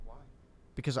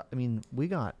Because, I mean, we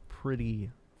got pretty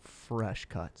fresh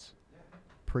cuts.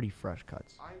 Pretty fresh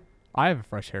cuts. I have a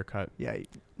fresh haircut. Yeah.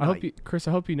 I hope you, Chris.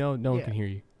 I hope you know no one Yeah. can hear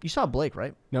you. You saw Blake,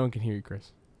 right? No one can hear you,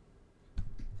 Chris.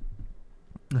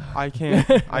 I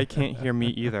can't hear me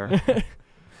either.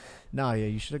 No, yeah,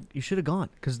 you should have gone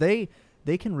because they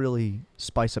can really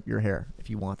spice up your hair if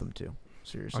you want them to.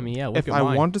 Seriously. I mean, yeah. Look If at I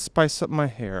mine. wanted to spice up my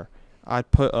hair,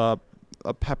 I'd put a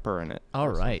pepper in it. all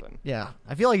or right. something. Yeah,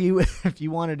 I feel like you if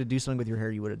you wanted to do something with your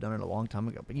hair, you would have done it a long time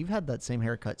ago. But you've had that same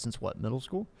haircut since what, middle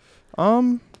school? I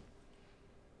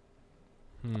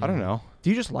don't know. Do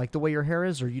you just like the way your hair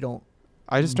is, or you don't?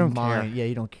 I just don't mind? care. Yeah,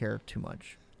 you don't care too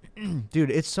much,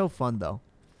 dude. It's so fun though.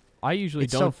 I usually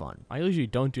It's don't. so fun. I usually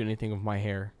don't do anything with my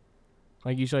hair.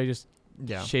 Like usually I just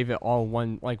Yeah. shave it all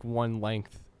one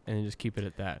length and then just keep it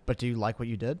at that. But do you like what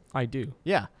you did? I do.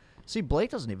 Yeah. See, Blake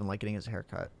doesn't even like getting his hair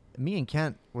cut. Me and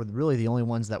Kent were really the only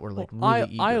ones that were like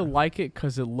really eager. I like it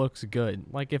because it looks good.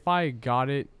 Like if I got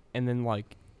it and then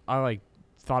like I like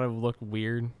thought it would look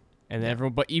weird, and then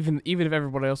everyone, but even if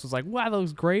everybody else was like, "Wow, that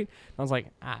looks great," I was like,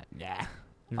 yeah.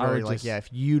 You're I very would like, just- yeah, if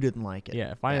you didn't like it.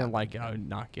 Yeah, if I didn't like it, I would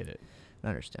not get it. I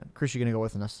understand. Chris, you gonna go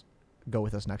with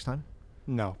us next time?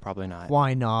 No, probably not.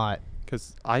 Why not?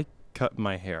 Because I cut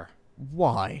my hair.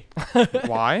 Why?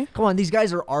 Why? Come on, these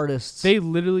guys are artists. We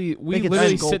literally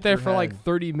sculpt sit there your for like head.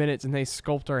 30 minutes and they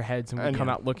sculpt our heads and we And- come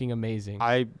out looking amazing.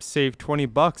 I save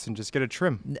 $20 and just get a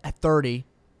trim. At 30,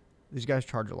 these guys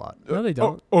charge a lot. No, they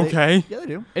don't. Okay. Yeah, they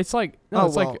do. It's like Oh,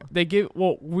 it's well. like they give.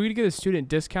 Well, we get a student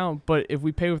discount, but if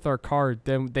we pay with our card,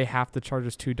 then they have to charge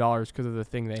us $2 because of the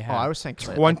thing they Oh, have. I was saying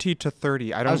 20 to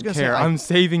 30. I was don't gonna say care. I- I'm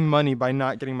saving money by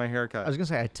not getting my hair I cut. was gonna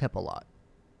say I tip a lot.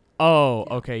 Oh,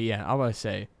 okay, yeah. I was to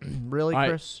say Really,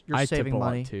 Chris? You're I saving tip a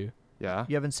money. lot too. Yeah.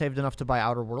 You haven't saved enough to buy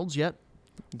Outer Worlds yet.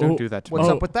 Don't Oh, do that to What's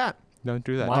me. up with that? Don't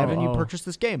do that. Wow. Why haven't you Oh. purchased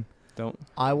this game? Don't.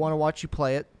 I want to watch you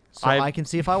play it, so I- I can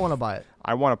see if I want to buy it.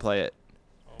 I want to play it.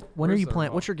 When are Where's you the planning?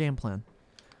 remote? What's your game plan?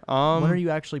 When Um, are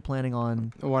you actually planning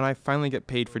on? when I finally get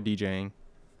paid for DJing.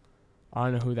 I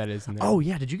don't know who that is in there. Oh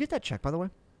yeah, did you get that check by the way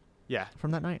Yeah.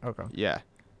 from that night? Okay. Yeah.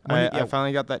 When- I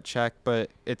finally got that check,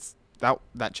 but it's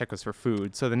that check was for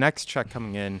food. So the next check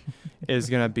coming in is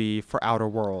gonna be for Outer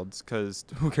Worlds, because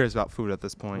who cares about food at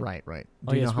this point? Right, right.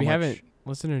 Oh Do you yes, know how we much- haven't.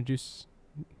 Let's introduce.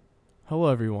 Hello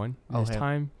everyone. Oh, It's hey.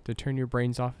 time to turn your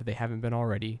brains off if they haven't been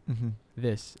already. Mhm.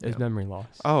 This is Yeah. memory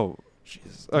loss. Oh,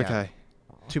 jeez. Yeah. Okay.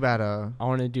 Too bad. I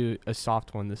want to do a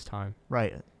soft one this time.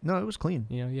 Right. No, it was clean.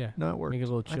 You know, yeah. No, it worked. Make it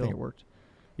a little I chill. think it worked.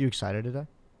 You excited today?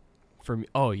 For me.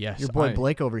 Oh yes. Your boy I-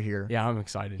 Blake over here. Yeah, I'm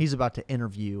excited. He's about to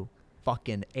interview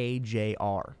fucking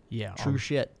AJR. yeah. True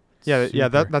shit. Yeah, yeah.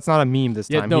 Super. That's not a meme this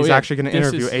Yeah, time. no, He's yeah, actually gonna this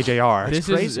interview is- AJR. This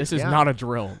crazy, is yeah. not a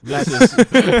drill. This is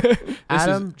this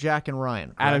Adam, is Jack, and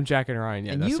Ryan. Adam, correct? Jack, and Ryan.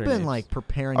 Yeah, and that's you've their been names. like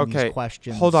preparing Okay, these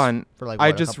questions. hold on. For like I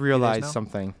what, a just couple- 3 days realized now?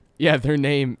 something. yeah, their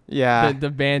name. Yeah. The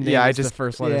band name. Yeah, I is the just-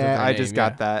 first letters. yeah, of their I name, just yeah.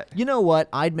 got that. You know what?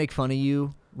 I'd make fun of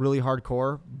you really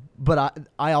hardcore, but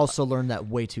I also learned that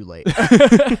way too late.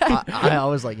 I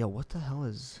was like, yo, what the hell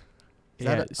is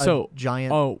Yeah, that? A so,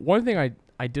 giant. Oh, one thing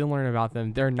I did learn about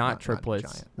them, they're not Not triplets,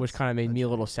 giant. which That's- kind of made me a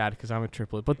little sad because I'm a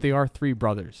triplet. But they are 3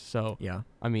 brothers. So Yeah.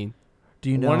 I mean, Do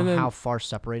you one know of them- how far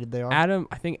separated they are?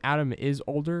 I think Adam is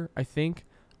older. I think.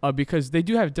 Because they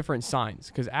do have different signs.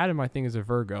 Because Adam, I think, is a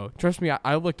Virgo. Trust me,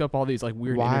 I looked up all these like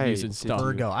weird Why interviews and did stuff.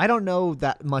 Virgo. I don't know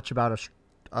that much about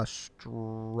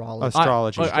astrology.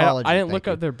 Astrology. I didn't look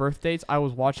thank up their birth dates. I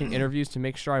was watching interviews to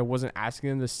make sure I wasn't asking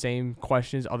them the same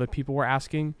questions other people were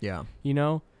asking. Yeah. You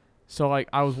know, so like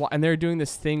I was, and they were doing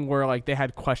this thing where like they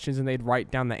had questions and they'd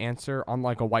write down the answer on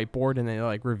like a whiteboard and they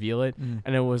like reveal it. Mm.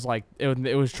 And it was like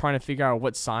it was trying to figure out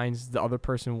what signs the other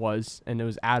person was, and it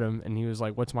was Adam, and he was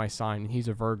like, "What's my sign?" And he's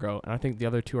a Virgo, and I think the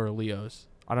other 2 are Leos.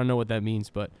 I don't know what that means,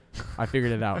 but I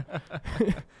figured it out.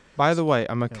 By the way,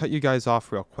 I'm gonna cut you guys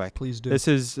off real quick. Please do. This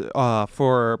is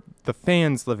for the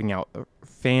fans listening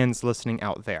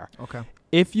out there. Okay.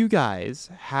 If you guys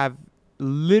have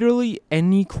literally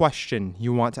any question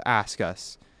you want to ask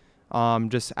us,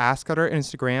 just ask at our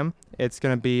Instagram. It's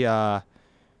gonna be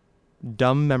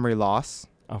dumb memory loss,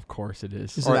 Of course it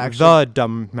is. Is it or actually- the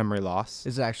dumb memory loss.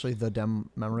 Is it actually the dumb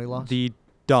memory loss? The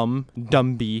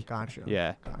dumby. Gotcha.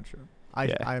 Yeah, Gotcha.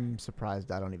 Yeah. I'm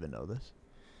surprised I don't even know this.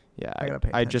 yeah. I gotta pay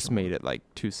I just attention made it like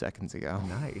 2 seconds ago.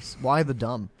 Nice. Why the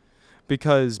dumb?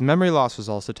 Because memory loss was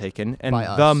also taken, and By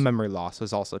the us. memory loss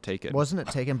was also taken. Wasn't it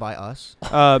taken by us?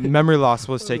 Memory loss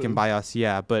was taken by us,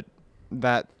 yeah, but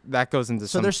that goes into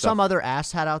So some there's stuff. some other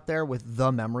asshat out there with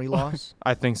the memory loss.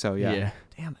 I think so, yeah.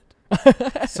 Damn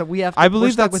it. So we have. To, I we're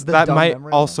believe stuck with the that dumb might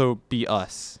memory loss? also be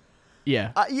us.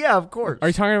 Yeah. Yeah, of course. Are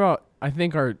you talking about? I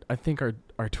think our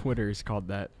Twitter is called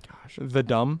that. Gosh. The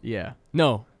dumb. Yeah.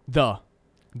 No. The.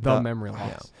 The memory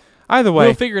loss. Either way,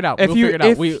 We'll figure it out. if We'll you figure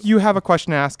it out. if you have a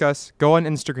question to ask us, go on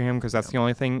Instagram because that's the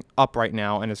only thing up right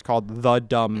now, and it's called the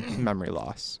dumb memory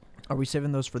loss. Are we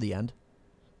saving those for the end?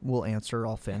 We'll answer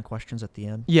all fan questions at the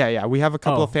end. Yeah. We have a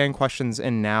couple Oh. of fan questions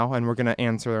in now, and we're gonna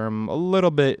answer them a little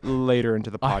bit later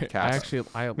into the podcast.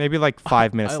 I Maybe like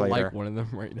 5 minutes I later. like one of them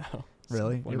right now. It's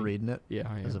Really? funny. You're reading it? Yeah,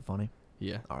 I Is am. it funny?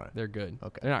 Yeah, All right. they're good.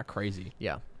 Okay. They're not crazy.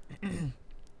 Yeah.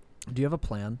 Do you have a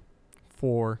plan?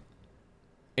 For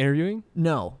interviewing?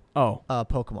 No. Oh,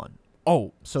 Pokemon.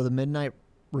 oh, So the midnight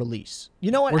release.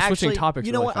 You know what? We're switching Actually, topics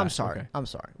You know really what? I'm fast. sorry. Okay. I'm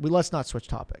sorry. Let's not switch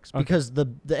topics Okay. because the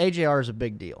AJR is a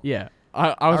big deal. yeah. I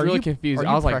was Are really you- confused. Are I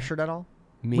you was like, pressured at all?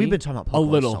 me? We've been talking about a Pokemon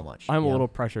little. so much. I'm a Yeah. little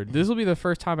pressured. This will be the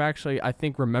first time actually I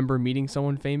think remember meeting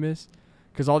someone famous,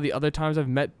 because all the other times I've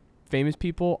met famous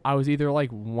people, I was either like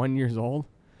 1 year old.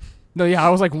 No, yeah, I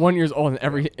was like 1 year old in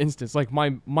every instance. Like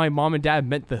my mom and dad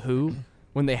met the Who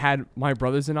when they had my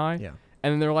brothers and I. Yeah.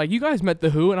 And then they were like, "You guys met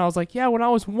the Who," and I was like, "Yeah, when I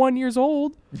was 1 year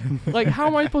old." Like, how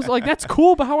am I supposed to? Like, that's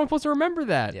cool, but how am I supposed to remember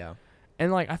that? Yeah.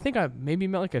 And like, I think I maybe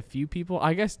met like a few people.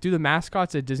 I guess do the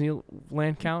mascots at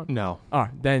Disneyland count? No, Oh,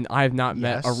 then I have not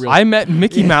met a Yes. real. I met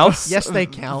Mickey Mouse. Yes, they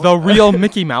count. The real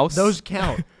Mickey Mouse. Those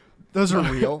count. Those are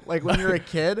real. Like when you're a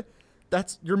kid,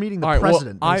 you're meeting the All right, well,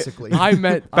 president basically. I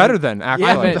met better than actually.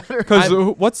 I met- Because I-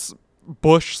 what's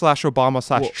Bush/Obama/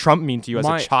 Well, Trump mean to you as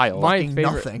my- a child? my Fucking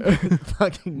favorite- nothing.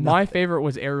 Fucking my favorite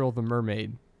was Ariel the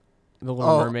Mermaid, the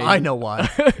Little Oh, Mermaid. I know why.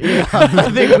 Yeah,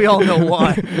 I think we all know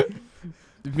why.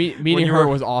 Meeting you her were-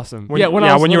 was awesome. when, yeah, when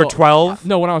I was when you were little. 12.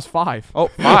 No, when I was 5. Oh,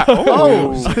 five.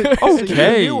 Oh, Oh, so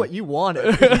okay. you knew what you wanted.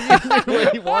 You knew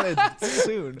what you wanted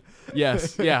soon.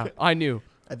 Yes, yeah, I knew.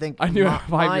 I think I knew my, at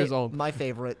 5 years old. My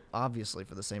favorite, obviously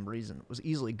for the same reason, was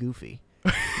easily Goofy.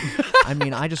 I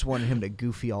mean, I just wanted him to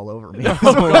goofy all over me.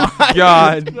 Oh,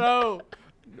 God. No,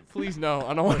 please no.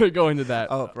 I don't want to go into that.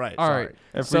 Oh, right. All sorry. right.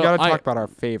 If So we got to I- talk about our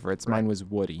favorites, mine was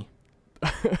Woody.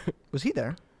 Was he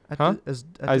there? At Huh? at As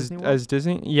Disney World? as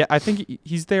Disney? Yeah, I think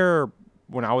he's there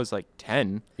when I was like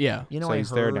 10. Yeah. You know, so I he's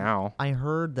heard, there now. I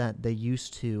heard that they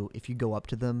used to, if you go up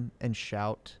to them and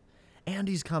shout,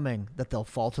 "Andy's coming," that they'll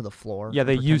fall to the floor. Yeah, and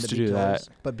they pretend used to be do that. killers.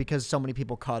 But because so many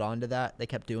people caught on to that, they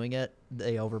kept doing it.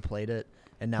 They overplayed it,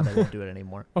 and now they won't do it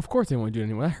anymore. Of course they won't do it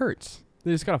anymore. That hurts.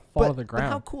 They just gotta fall to the But how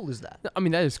ground. cool is that? I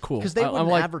mean, that is cool. Because they I'm wouldn't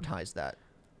like, advertise that.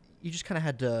 You just kind of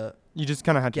had to. You just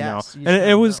kind of had to know. Guess. You And just it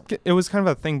kinda was know. it was kind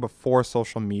of a thing before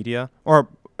social media, or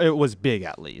it was big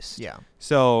at least. Yeah,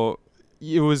 So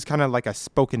it was kind of like a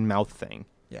spoken mouth thing.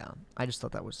 yeah. I just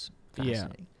thought that was Yeah.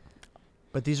 fascinating.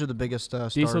 But these are the biggest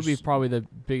stars. these will be probably the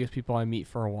biggest people I meet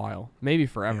for a while, maybe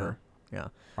forever. Yeah.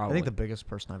 Probably. I think the biggest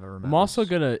person I've ever met. I'm also was-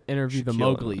 gonna interview the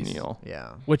Shaquille Mowglis, O'Neal.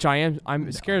 Yeah. which I am. I'm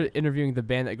No. scared of interviewing the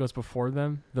band that goes before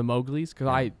them, the Mowglis, because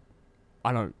Yeah.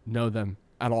 I don't know them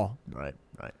at all. Right.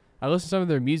 Right. I listen to some of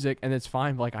their music and it's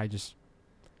fine, but like I just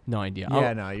no idea.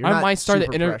 Yeah. No, you're I not might start the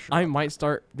super pressured I about might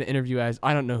start the interview as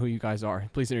I don't know who you guys are.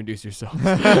 Please introduce yourselves.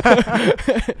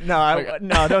 No,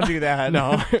 no, don't do that.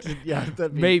 No. Yeah,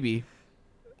 that'd be, Maybe.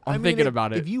 I'm I mean, thinking if-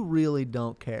 about it. If you really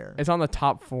don't care, It's on the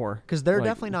top 4. because they're like,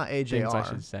 definitely not AJR. things I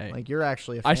should say. Like you're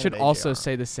actually a fan I should of also AJR.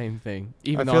 say the same thing,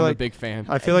 even I though feel I'm a like- big fan.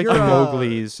 I feel like You're, the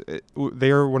Mowgli's,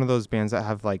 they're one of those bands that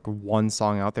have like one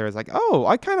song out there. It's like, oh,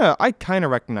 I kind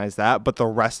of recognize that, but the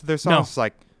rest of their songs is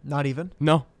like, Not even.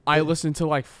 No, I listened to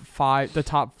like the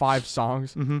top 5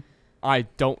 songs. mm-hmm. I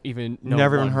don't even know.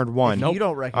 Never even one. heard one. If Nope. you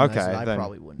don't recognize Okay, it, I then-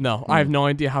 probably wouldn't. No, I have no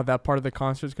idea how that part of the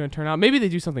concert is going to turn out. Maybe they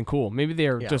do something cool. Maybe they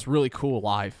are Yeah. just really cool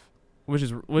live, which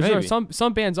are Maybe.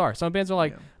 some bands are. Some bands are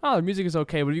like, Yeah. oh, the music is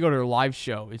okay, but if you go to their live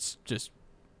show, it's just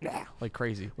like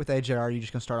crazy. With AJR, you're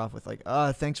just gonna start off with like,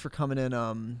 thanks for coming in,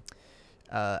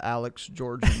 Alex,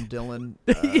 George, and Dylan.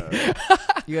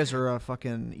 You guys are a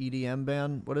fucking EDM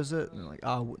band. What is it? And they're like,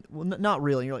 well, not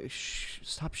really. And you're like, shh,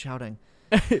 stop shouting.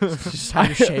 Just have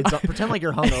your shades up. Pretend like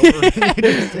you're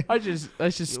hungover.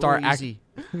 Let's just start act. easy.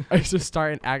 I just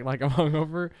start and act like I'm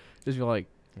hungover. Just be like,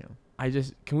 Yeah.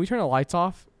 Can we turn the lights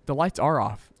off? The lights are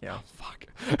off. Yeah. Fuck.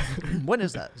 When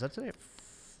is that? Is that today? At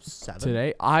 7?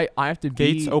 Today, I have to be.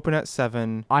 Gates open at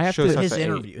 7. I have show to- starts His at 8.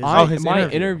 interview. His I, his my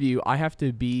interview. interview, I have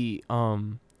to be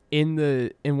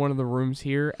in one of the rooms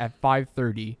here at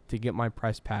 5:30 to get my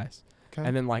press pass, Okay.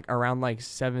 and then like around like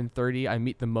 7:30 I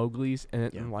meet the Mowglis, and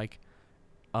then Yeah. like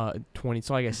 20.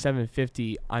 So I guess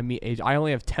 7:50 I meet Age. I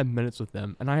only have 10 minutes with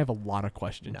them, and I have a lot of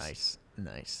questions.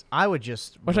 Nice. I would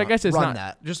just Which I guess is run not-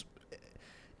 that. Just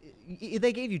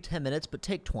they gave you 10 minutes, but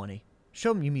take 20.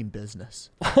 Show them you mean business.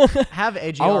 Have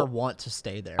AJR I'll- want to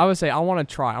stay there. I would say I want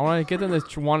to try. I want to get them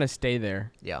to want to stay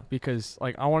there Yeah. because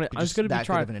like I want to. Be I was just gonna be that good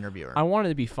trying. of an interviewer. I want it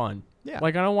to be fun. Yeah.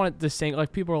 Like, I don't want to sing.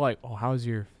 Like, people are like, oh, how's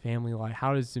your family life?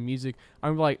 How does the music?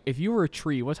 I'm like, if you were a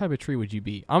tree, what type of tree would you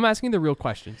be? I'm asking the real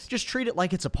questions. Just treat it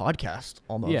like it's a podcast,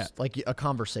 almost. Yeah. Like a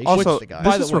conversation Also, with the guy.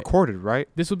 by this the is way- recorded, right?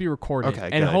 This will be recorded. Okay,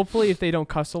 and good. hopefully, if they don't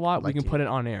cuss a lot, we Like can to. put it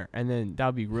on air. And then that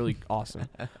would be really awesome.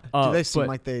 Do they seem but,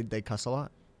 like they cuss a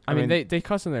lot? I mean, mean- they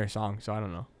cuss in their song, so I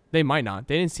don't know. They might not.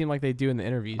 They didn't seem like they do in the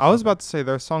interviews. I was about to say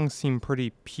their songs seem pretty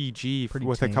PG Pretty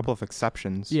with tame. a couple of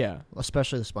exceptions. Yeah.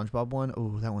 Especially the SpongeBob one.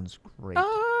 Oh, that one's great.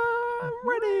 I'm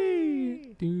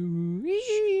ready.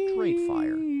 Straight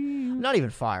fire. Not even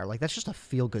fire. Like, that's just a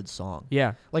feel-good song.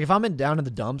 Yeah. Like, if I'm down in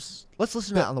the dumps, let's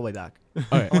listen to that on the way back.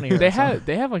 Okay. wanna hear they that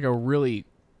song. have like a really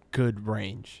good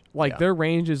range. Like Yeah. their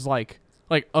range is like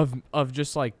of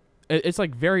just like it's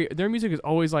like very their music is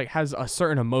always like has a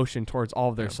certain emotion towards all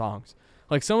of their songs.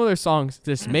 Like some of their songs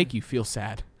just make you feel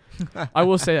sad. I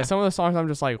will say that some of the songs I'm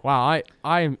just like, wow,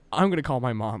 I'm gonna call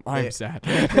my mom. I'm Yeah. sad.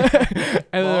 And then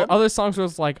there Mom? are other songs where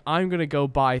it's like I'm gonna go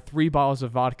buy 3 bottles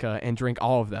of vodka and drink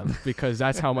all of them because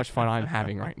that's how much fun I'm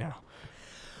having right now.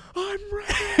 I'm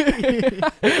ready.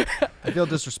 I feel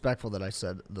disrespectful that I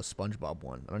said the SpongeBob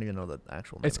one. I don't even know the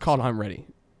actual name. It's of the called song. I'm Ready.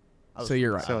 I was- so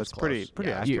you're right. I So was it's pretty- close.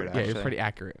 pretty Yeah, accurate. Yeah, you're actually. pretty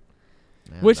accurate.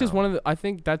 man, Which is no. one of the I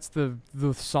think that's the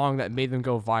song that made them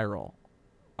go viral.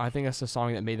 I think that's the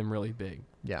song that made them really big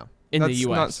Yeah. in That's the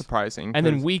US. not surprising. And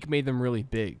then 'cause Weak made them really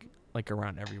big, like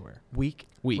around everywhere. Weak.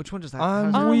 Weak. Which one does that?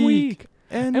 I'm how does weak.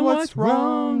 that- weak. and what's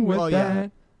wrong with Oh, yeah.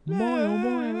 that? Boy,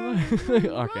 oh boy.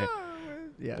 Okay.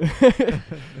 Yeah.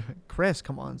 Chris,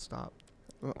 come on, stop.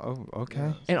 Oh, okay.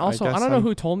 Yeah. And also, I guess don't know I'm-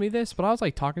 who told me this, but I was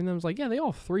like talking to them. I was like, yeah, they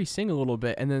all 3 sing a little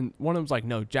bit. And then one of them's like,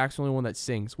 no, Jack's the only one that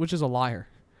sings, which is a liar.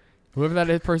 Whoever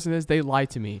that person is, they lied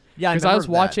to me. Yeah, Because I was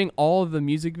watching all of the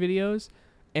music videos,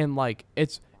 and like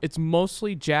it's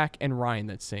mostly Jack and Ryan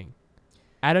that sing.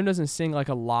 Adam doesn't sing like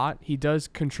a lot. He does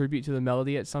contribute to the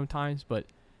melody at sometimes, but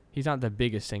he's not the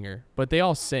biggest singer. But they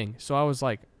all sing. So I was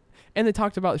like, and they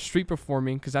talked about street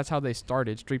performing because that's how they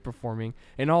started street performing,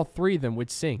 and all 3 of them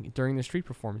would sing during the street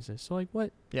performances. So like,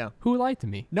 what? Yeah. Who lied to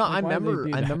me? No, Like, I why did they remember. do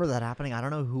I that? remember that happening. I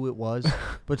don't know who it was,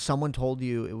 but someone told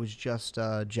you it was just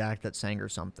Jack that sang or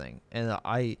something, and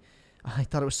I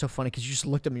thought it was so funny because you just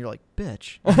looked at me. You're like,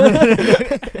 "Bitch,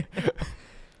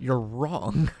 you're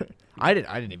wrong." I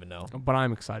didn't even know. But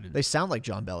I'm excited. They sound like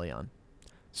John Bellion.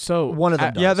 So One of them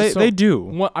at- does. Yeah, they, So- they do.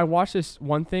 What I watched this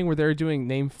one thing where they were doing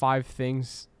name 3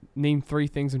 things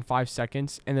in 5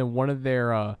 seconds, and then one of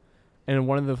their and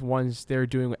one of the ones they were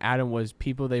doing with Adam was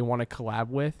people they want to collab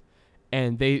with,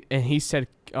 and he said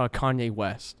Kanye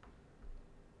West.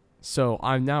 So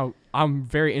I'm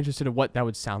very interested in what that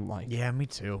would sound like. Yeah, me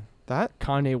too. That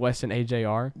Kanye West and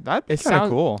AJR. that'd be It kind of sounds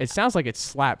cool. It sounds like it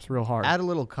slaps real hard. Add a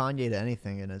little Kanye to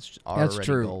anything, and it's already That's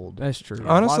true. gold. That's true.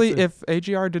 Honestly, Lots of- if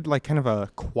AGR did like kind of a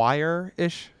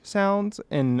choir-ish sounds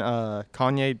and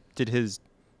Kanye did his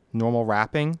normal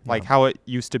rapping, like Yeah. how it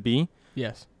used to be,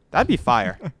 yes, that'd be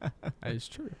fire. that is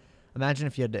true. Imagine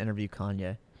if you had to interview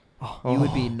Kanye. Oh. You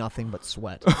would be nothing but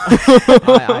sweat.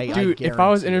 I Dude, if I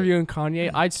was guarantee it. interviewing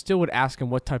Kanye, I'd still would ask him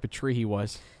what type of tree he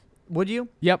was. Would you?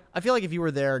 Yep. I feel like if you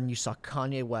were there and you saw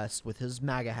Kanye West with his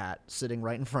MAGA hat sitting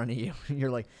right in front of you, you're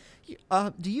like,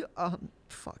 do you,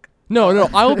 fuck. No,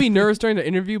 I will be nervous during the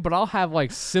interview, but I'll have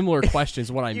like similar questions.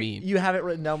 What I You- mean, You have it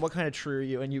written down. What kind of tree are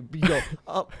you? And you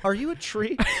go, are you a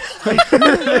tree?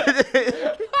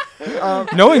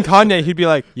 Knowing Kanye, he'd be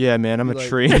like, "Yeah, man, I'm a Like,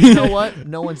 tree." You know what?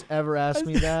 No one's ever asked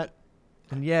me that.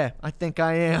 And yeah, I think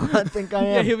I am. I think I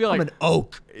am. Yeah, he'll be I'm like- an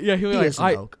oak. yeah, he'll be He like, is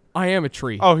an oak. I am a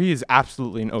tree. Oh, he is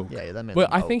absolutely an oak. Yeah, that man. But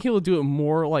I think he'll do it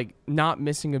more like not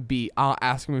missing a beat. I'll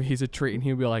ask him if he's a tree, and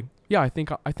he'll be like, "Yeah, I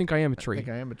think I am a I tree." think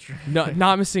I am a tree. No,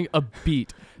 not missing a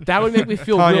beat. That would make me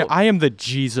feel Kanye, real. I am the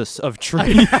Jesus of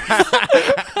trees.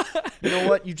 You know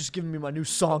what? You just given me my new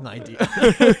song idea.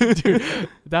 Dude,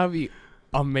 that would be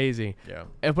amazing. Yeah.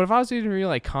 But if I was interviewing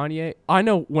like Kanye, I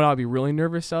know what I'd be really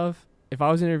nervous of. If I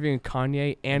was interviewing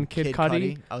Kanye and Kid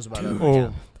Cudi, I was about to. Oh.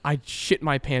 Yeah. I'd shit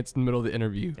my pants in the middle of the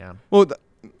interview. Yeah. Well,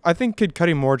 I think Kid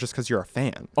Cudi more just because you're a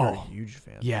fan. You're a Oh, huge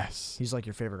fan. yes. He's like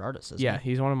your favorite artist, isn't Yeah,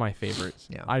 he? he's one of my favorites.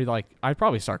 Yeah. I'd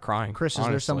probably start crying. Chris, is there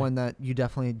honestly. someone that you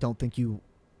definitely don't think you,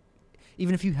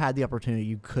 even if you had the opportunity,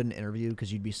 you couldn't interview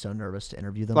because you'd be so nervous to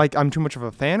interview them? Like, I'm too much of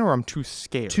a fan or I'm too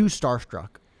scared? too starstruck.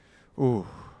 Ooh.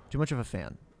 Too much of a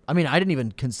fan. I mean, I didn't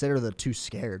even consider the too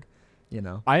scared, you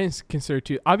know? I didn't consider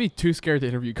I'd be too scared to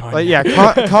interview Kanye. Like, yeah,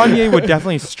 Kanye would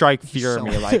definitely strike He's fear so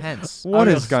in me. Like, intense. what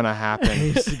I is was- gonna happen?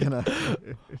 He's gonna.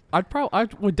 I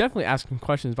would definitely ask him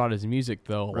questions about his music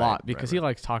though a Right, lot right, because right. he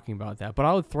likes talking about that. But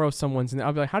I would throw someone's in.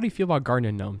 I'd be like, "How do you feel about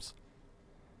garden gnomes?"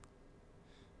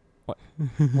 What?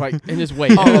 Like, and just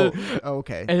wait. Oh,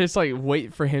 okay. And it's like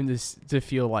wait for him to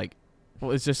feel like,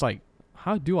 well, it's just like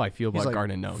how do I feel He's about like,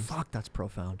 garden gnomes? Fuck, that's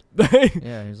profound.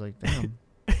 Yeah, he's like, damn.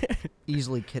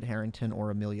 Easily Kit Harington or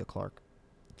Amelia Clark.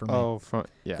 For me, Oh,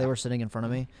 if they were sitting in front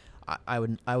of me, I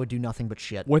would do nothing but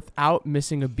shit. Without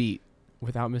missing a beat,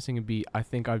 I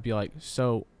think I'd be like,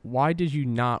 so why did you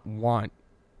not want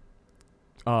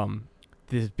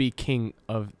this be king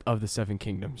of the seven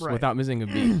kingdoms Right. without missing a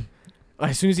beat?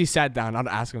 As soon as he sat down, I'd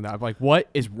ask him that. I'd be like, what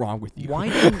is wrong with you?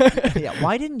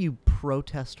 Why didn't you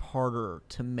protest harder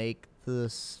to make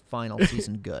this final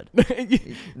season good?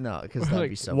 No, because that'd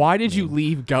be so. why did you mean.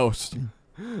 leave Ghost?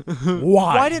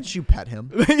 Why didn't you pet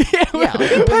him? yeah,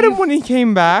 You pet him when he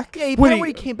came back. Yeah, he When pet him he- when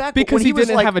he came back. but because when he was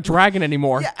didn't like, have a dragon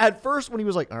anymore. Yeah, at first when he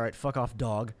was like, "All right, fuck off,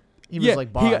 dog," he was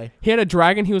like, "Bye." He had a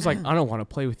dragon. He was like, I don't want to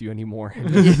play with you anymore.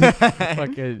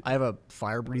 Like I have a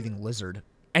fire-breathing lizard.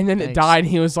 and then it Thanks. died. And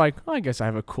he was like, oh, I guess I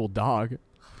have a cool dog.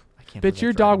 I can't. Bitch,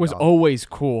 your dog was always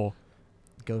cool.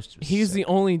 Ghost. Was He's sick. the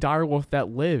only direwolf that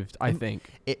lived, I think.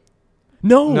 it-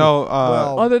 No. No,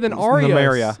 Well, Other than Arya.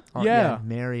 Nymeria. Yeah.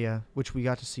 Maria, which we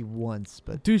got to see once,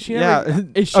 but Dude, she Yeah, never,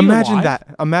 is she imagine alive?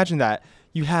 that. Imagine that.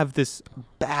 You have this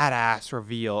badass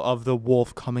reveal of the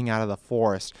wolf coming out of the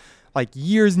forest. Like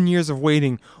years and years of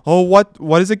waiting. Oh, what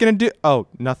is it gonna do? Oh,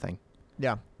 nothing.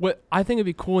 yeah, What I think it'd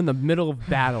be cool in the middle of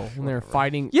battle when they're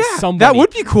fighting Yeah, somebody. that would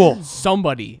be cool.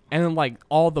 Somebody. And then like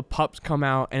all the pups come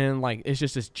out and then like it's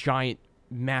just this giant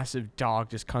massive dog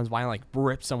just comes by and like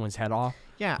rips someone's head off.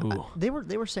 yeah. Ooh. They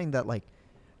were saying that like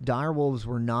direwolves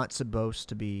were not supposed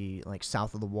to be like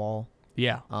south of the wall.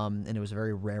 Yeah. And it was a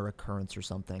very rare occurrence or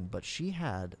something. But she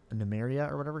had a Nymeria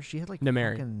or whatever. She had like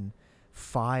Nymeria. fucking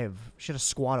 5. She had a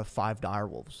squad of 5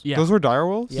 direwolves. Yeah. Those were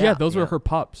direwolves. yeah, those were yeah. her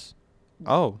pups.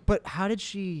 Oh, But how did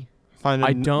she? find a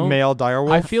I don't- male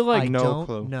direwolf. I feel like I no don't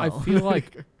clue. know. I feel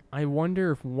like I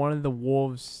wonder if one of the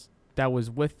wolves that was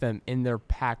with them in their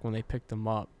pack when they picked them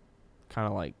up kind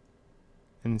of like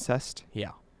Incest.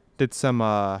 yeah. Did some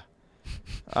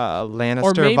Lannister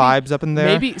Or maybe- vibes up in there.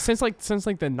 Maybe since like the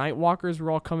Nightwalkers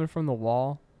were all coming from the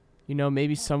wall, you know,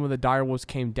 maybe some of the direwolves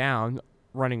came down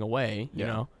running away, you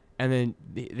Yeah. know, and then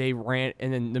they ran,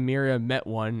 and then Nymeria met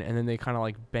one, and then they kind of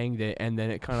like banged it, and then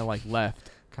it kind of like left,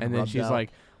 Kinda and then rubbed she's out. like,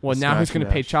 well, now who's Smash and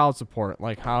gonna pay dash. child support?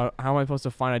 Like how am I supposed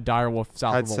to find a direwolf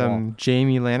south had of the some wall?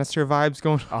 Jamie Lannister vibes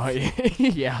going. Oh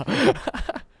yeah.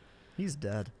 He's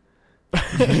dead.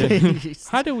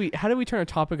 How do we turn a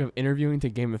topic of interviewing to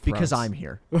Game of Thrones? Because I'm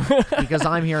here. Because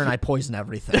I'm here and I poison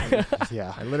everything.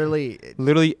 Yeah. I literally.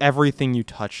 Literally everything you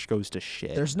touch goes to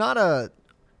shit. There's not a.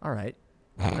 All right.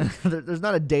 There's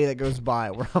not a day that goes by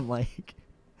where I'm like.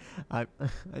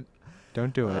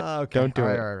 Don't do it. Okay. Don't do all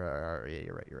right, it. all right. Yeah,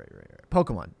 you're right.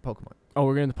 Pokemon. Oh,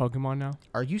 we're getting the Pokemon now?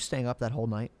 Are you staying up that whole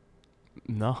night?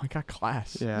 No, I got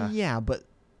class. Yeah. Yeah, but.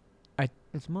 I-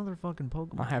 It's motherfucking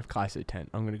Pokemon. I have class at 10.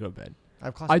 I'm gonna go to bed. I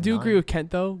have class I at do 9. agree with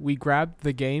Kent though. We grab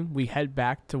the game, we head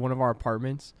back to one of our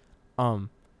apartments, and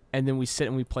then we sit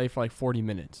and we play for like 40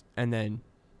 minutes, and then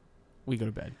we go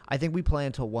to bed. I think we play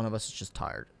until one of us is just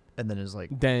tired, and then is like.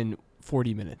 Then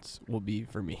 40 minutes will be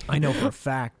for me. I know for a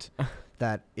fact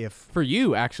that if For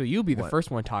you, actually, you'll be the What? first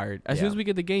one tired. As soon Yeah. as we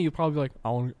get the game, you'll probably be like, I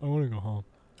want to go home.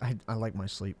 I like my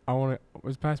sleep. It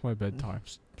was past my bedtime.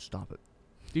 Stop it.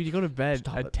 Dude, you go to bed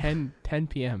Stop at it. 10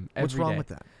 p.m. every What's wrong day. with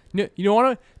that? No, you know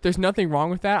what? There's nothing wrong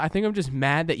with that. I think I'm just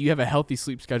mad that you have a healthy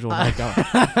sleep schedule and I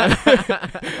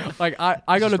don't. Like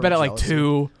I go Just to bed from at like jealousy.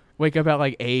 2, wake up at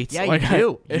like 8. Yeah, like, you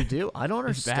do. You do. I don't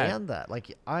It's bad. understand that.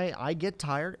 Like I get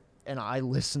tired and I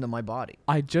listen to my body.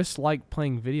 I just like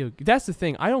playing video. That's the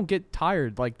thing. I don't get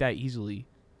tired like that easily.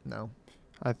 No.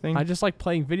 I think I just like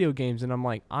playing video games, and I'm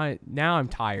like, now I'm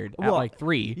tired at Well, like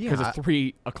 3 because yeah, it's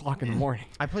 3 o'clock in the morning.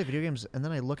 I play video games and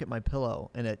then I look at my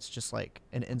pillow and it's just like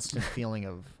an instant feeling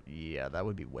of that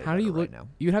would be way How better do you right look? now.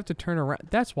 You'd have to turn around.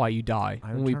 That's why you die I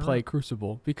when would we turn play around.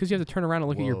 Crucible, because you have to turn around and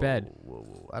look at your bed.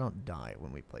 Whoa. I don't die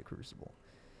when we play Crucible.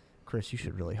 Chris, you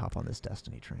should really hop on this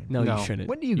Destiny train. No, No. you shouldn't.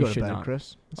 When do you go to should bed, not.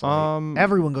 Chris? It's late.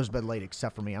 Everyone goes to bed late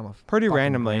except for me. I'm a pretty fucking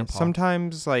randomly. grandpa.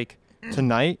 Sometimes like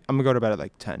tonight I'm gonna go to bed at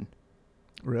like 10.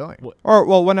 Really? Or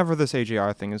well, whenever this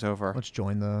AGR thing is over. Let's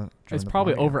join the. It's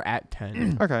probably over at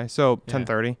 10. Okay, so Yeah.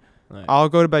 10:30. Like, I'll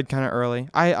go to bed kind of early.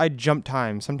 I jump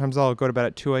time. Sometimes I'll go to bed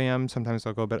at 2 a.m. Sometimes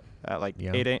I'll go to bed at like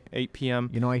Yeah. 8 p.m.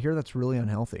 You know, I hear that's really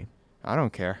unhealthy. I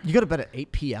don't care. You go to bed at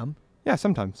 8 p.m. Yeah,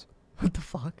 sometimes What the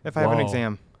fuck? if I have an Whoa.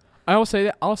 exam. I'll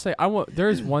say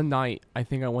there's one night I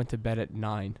think I went to bed at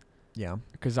 9 Yeah.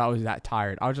 because I was that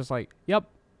tired. I was just like, yep,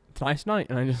 it's a nice night,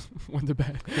 and I just went to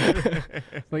bed.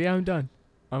 But yeah, I'm done.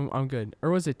 I'm good. Or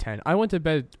was it 10? I went to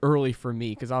bed early for me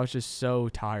because I was just so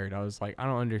tired. I was like, I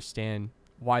don't understand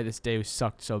why this day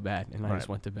sucked so bad, and I just Right.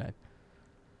 went to bed.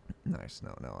 Nice.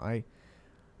 No.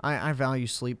 I value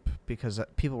sleep because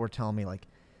people were telling me like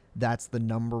that's the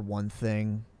number one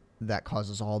thing that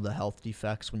causes all the health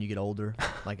defects when you get older,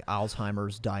 like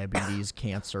Alzheimer's, diabetes,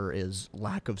 cancer, is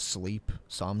lack of sleep.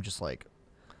 So I'm just like,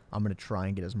 I'm gonna try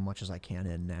and get as much as I can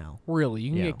in now. Really? You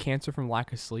can Yeah. get cancer from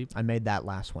lack of sleep? I made that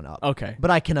last one up. Okay.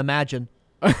 But I can imagine.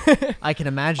 I can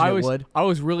imagine it would. I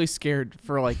was really scared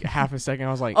for like half a second.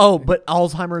 I was like, Oh, but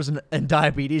Alzheimer's and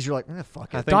diabetes, you're like, fuck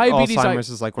I it. think Diabetes, Alzheimer's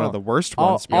is like one of oh, the worst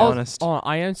ones, to be honest.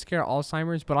 I am scared of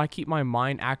Alzheimer's, but I keep my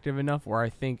mind active enough where I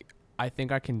think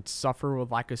I can suffer with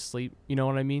lack of sleep. You know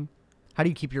what I mean? How do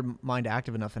you keep your mind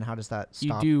active enough, and how does that You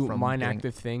stop do from mind getting-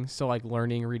 active things, so like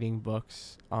learning, reading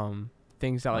books,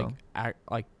 things that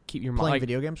like keep your mind. playing Like,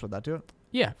 video games? Would that do it?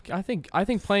 yeah, I think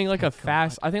playing like a Thank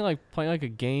fast. I think like playing like a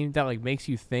game that like makes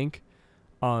you think.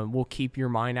 Will keep your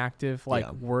mind active. Like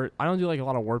Yeah. I don't do like a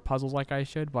lot of word puzzles like I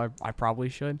should, but I probably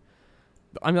should.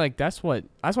 I mean, like that's what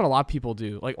a lot of people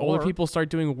do. Like older Or- people start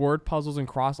doing word puzzles and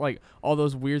like all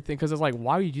those weird things because it's like,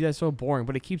 why would you do that? So boring,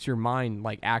 but it keeps your mind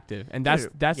like active, and that's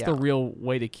Dude, the yeah. real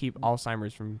way to keep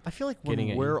Alzheimer's from. I feel like Getting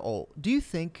when at we're you. old, do you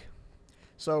think?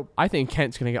 So I think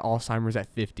Kent's gonna get Alzheimer's at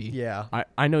 50. yeah,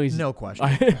 I know he's no question.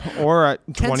 Or at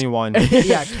Kent's- 21.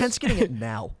 Yeah, Kent's getting it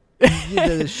now.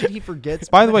 The shit he forgets.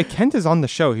 By the way, Kent is on the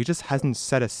show. He just hasn't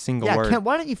said a single yeah, word. Kent,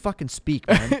 why don't you fucking speak,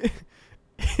 man?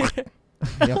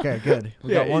 Yeah, okay, good.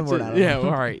 We got one it's word a- out of yeah, him.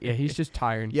 all right. Yeah, he's just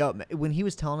tired. Yeah, when he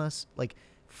was telling us like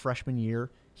freshman year,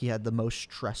 he had the most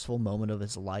stressful moment of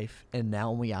his life, and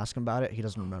now when we ask him about it, he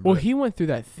doesn't remember. Well, it. he went through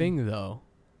that thing though.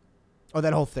 Oh,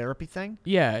 that whole therapy thing.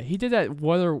 Yeah, he did that.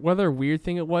 Whether weird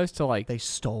thing it was to like. They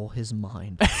stole his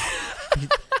mind.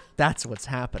 That's what's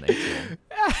happening to him.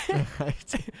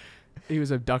 Right? He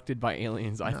was abducted by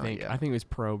aliens, I No, think. yeah. I think he was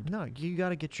probed. No, you got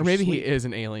to get your Or maybe sleep. he is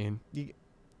an alien.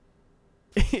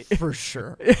 For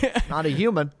sure. Not a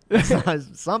human. It's not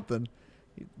something.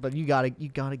 But you gotta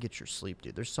get your sleep,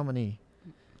 dude. There's so many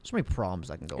problems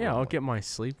that can go Yeah, wrong I'll with. get my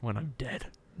sleep when I'm dead.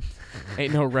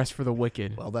 Ain't no rest for the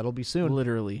wicked. Well, that'll be soon.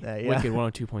 Literally. Yeah. Wicked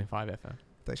 102.5 FM.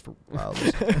 Thanks for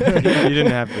You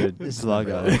didn't have to this is slug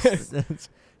real. us. It's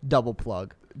double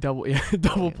plug.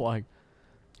 Double plug.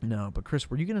 No, but Chris,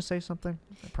 were you gonna say something?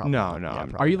 Probably No, not. no, Yeah, I'm-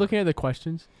 Are probably you not. looking at the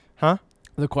questions? Huh?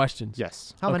 The questions.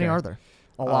 Yes. How many Okay. are there?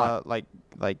 A lot. Like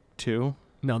 2.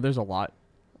 No, there's a lot.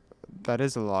 That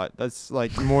is a lot. That's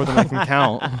like more than I can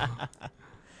count.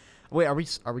 Wait, are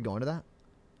we going to that?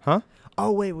 Huh?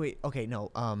 Oh wait. Okay, no.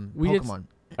 We did Pokemon.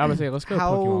 I would say let's go to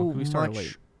How Pokemon. 'Cause we started much?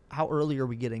 late. How early are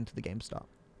we getting to the GameStop?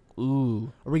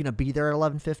 Ooh. Are we gonna be there at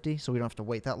 11:50 so we don't have to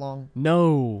wait that long?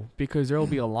 No, because there will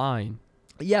be a line.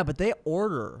 Yeah, but they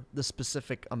order the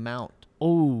specific amount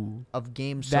Oh, of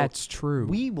games. So that's true.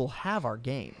 we will have our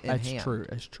game in That's hand. true.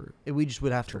 That's true. We just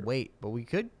would have True. to wait, but we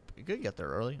could get there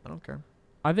early. I don't care.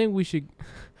 I think we should.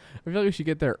 I feel like we should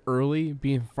get there early,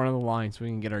 be in front of the line, so we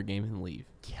can get our game and leave.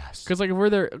 Yes. Because like if we're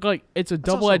there, like it's a That's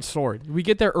also- double-edged sword. We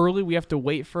get there early, we have to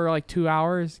wait for like 2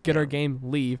 hours, get our Yeah. game,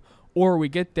 leave, or we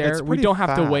get there, It's we pretty don't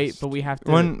have to wait, fast. but we have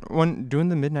to. When doing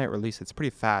the midnight release, it's pretty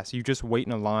fast. You just wait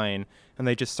in a line, and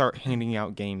they just start handing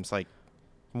out games like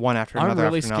one after I'm another.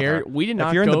 really after scared. Another. We did not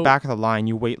If you're go. in the back of the line,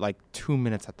 you wait like 2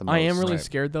 minutes at the most. I am really Right.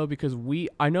 scared though because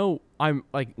I know I'm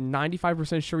like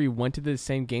 95% sure we went to the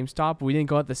same GameStop, but we didn't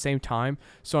go at the same time.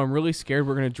 So I'm really scared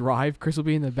we're gonna drive. Chris will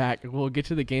be in the back. We'll get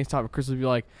to the GameStop, and Chris will be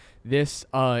like, "This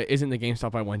isn't the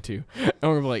GameStop I went to," and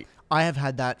we're like, I have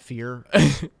had that fear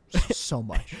so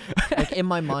much. Like in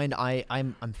my mind,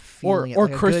 I'm or feeling it. or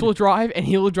like a Chris good- will drive and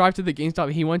he will drive to the GameStop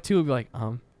he went to and be like,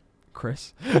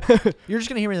 Chris. You're just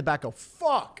gonna hear me in the back go,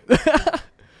 "Fuck."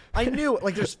 I knew it.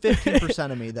 Like there's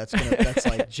 15% of me that's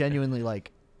like genuinely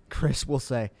like Chris will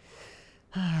say,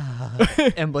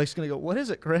 and Blake's gonna go, "What is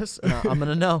it, Chris?" And I'm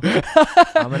gonna know.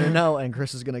 I'm gonna know, and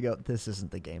Chris is gonna go, "This isn't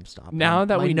the GameStop." Now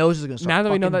that my we nose is gonna start now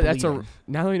that we know fucking that bleeding.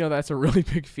 now that we know that's a really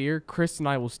big fear, Chris and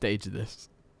I will stage this.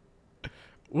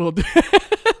 We'll do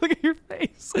look at your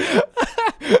face.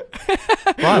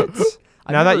 But I've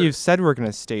now that never- you've said we're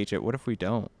gonna stage it, what if we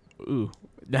don't? Ooh.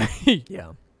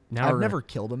 yeah. Now I've we're- never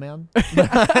killed a man.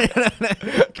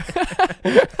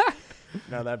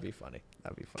 No, that'd be funny.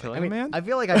 That'd be funny. Killing I mean, a man? I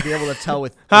feel like I'd be able to tell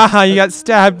with. Haha, you got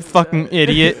stabbed, fucking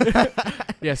idiot.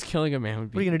 Yes, killing a man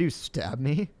would What are you be. gonna do? Stab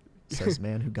me? Says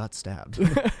man who got stabbed.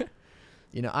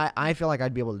 You know, I feel like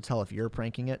I'd be able to tell if you're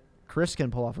pranking it. Chris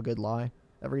can pull off a good lie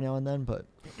every now and then, but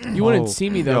You wouldn't Oh, see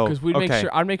me though, no, because we'd make okay.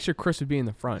 sure. I'd make sure Chris would be in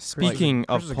the front. Speaking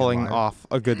Chris of is a good pulling liar. off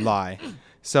a good lie,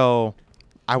 so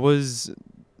I was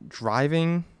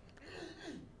driving.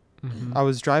 Mhm. I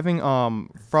was driving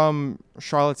from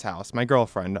Charlotte's house, my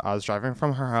girlfriend. I was driving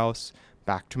from her house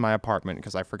back to my apartment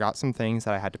because I forgot some things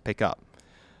that I had to pick up.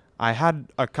 I had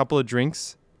a couple of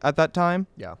drinks at that time,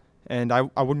 yeah. and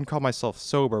I wouldn't call myself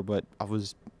sober, but I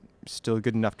was still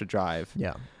good enough to drive.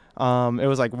 Yeah. It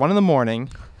was like 1 a.m.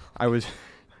 I was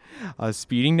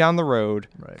speeding down the road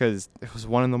Right. because it was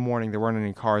 1 a.m. There weren't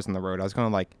any cars on the road. I was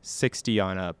going like 60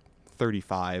 on a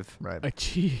 35. Right.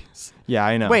 Jeez. Yeah,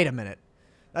 I know. Wait a minute.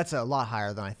 That's a lot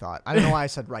higher than I thought. I don't know why I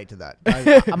said right to that.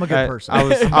 I'm a good person.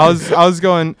 I was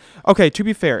going. Okay, to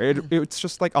be fair, it's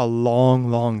just like a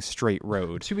long straight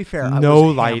road. To be fair, I No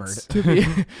was lights.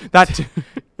 hammered.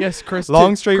 Yes, Chris.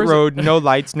 Long straight Chris, road, no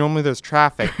lights. Normally there's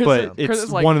traffic, but Chris it's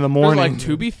is like- 1 in the Chris is morning. like,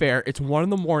 to be fair, it's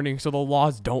 1 a.m, so the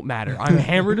laws don't matter. I'm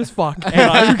hammered as fuck, and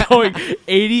I'm going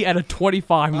 80 at a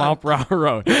 25 mile per hour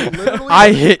road. Literally,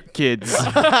 I hit kids.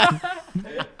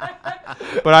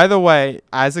 But either way,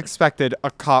 as expected,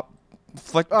 a cop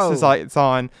flicks his Oh. lights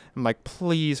on. I'm like,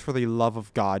 please, for the love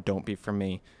of God, don't be for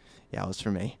me. Yeah, it was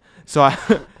for me. So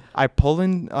I pull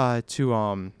in to Did it you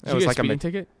was get like a a speeding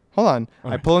ticket? hold on. I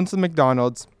Alright. pull into the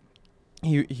McDonald's.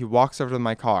 He walks over to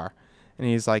my car, and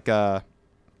he's like, I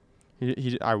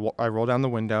roll down the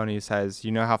window, and he says,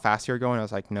 "You know how fast you're going?" I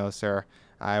was like, "No, sir.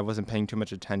 I wasn't paying too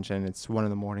much attention. It's 1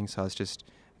 a.m, so I was just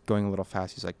going a little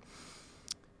fast." He's like,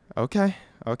 "Okay."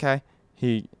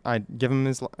 I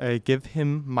give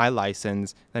him my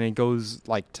license. Then he goes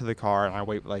like to the car, and I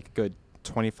wait like a good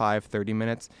 25-30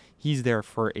 minutes. He's there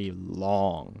for a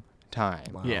long time.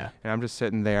 Wow. Yeah. And I'm just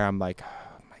sitting there. I'm like,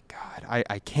 oh my God,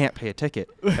 I can't pay a ticket.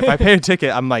 If I pay a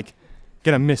ticket, I'm like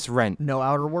gonna miss rent. No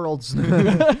Outer Worlds.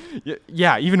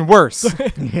 Yeah, even worse.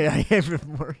 Yeah,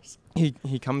 even worse. He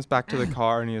comes back to the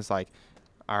car and he's like,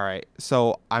 all right,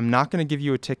 so I'm not gonna give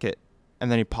you a ticket.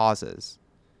 And then he pauses,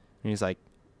 and he's like,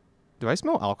 do I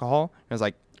smell alcohol? And I was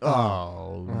like,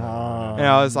 Oh. and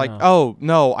I was like, oh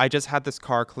no, I just had this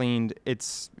car cleaned.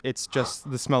 It's just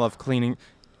the smell of cleaning.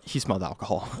 He smelled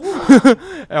alcohol.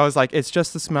 And I was like, it's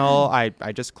just the smell. I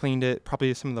just cleaned it.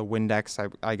 Probably some of the Windex.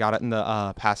 I got it in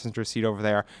the passenger seat over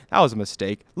there. That was a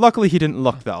mistake. Luckily, he didn't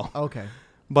look though. Okay.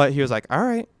 But he was like, all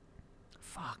right,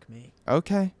 Fuck me.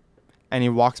 okay. And he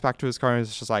walks back to his car and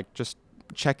is just like, just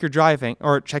check your driving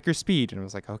or check your speed. And I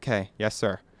was like, okay, yes,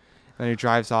 sir. And then he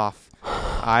drives off.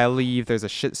 I leave. There's a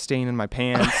shit stain in my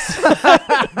pants.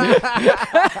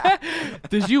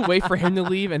 Did you wait for him to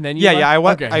leave and then you Yeah. left? I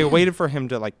went. Okay. I waited for him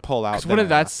to like pull out. Because then wouldn't I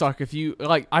that left. suck if you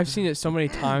like? I've seen it so many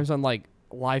times on like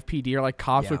live PD or like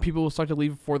cops where Yeah. people will start to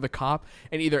leave before the cop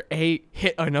and either A,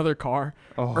 hit another car,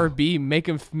 Oh. or B, make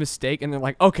a mistake and they're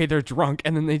like, okay, they're drunk,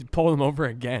 and then they pull them over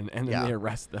again and then Yeah. they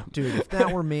arrest them. Dude, if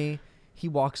that were me, he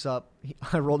walks up,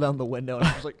 I roll down the window, and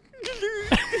I was like,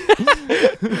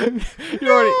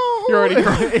 You're already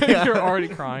crying. Yeah. You're already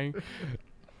crying.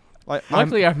 Like,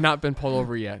 Luckily, I've not been pulled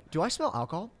over yet. do I smell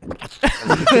alcohol?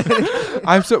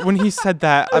 I'm so when he said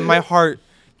that, my heart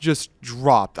just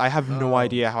dropped. I have no Oh.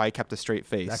 idea how I kept a straight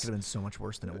That could face. have been so much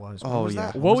worse than it was. Oh, was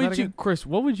yeah. that? What was would that you, again? Chris?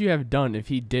 What would you have done if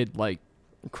he did like?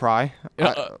 Cry.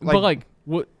 But like,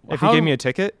 what? if how, he gave me a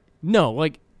ticket. no,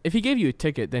 like if he gave you a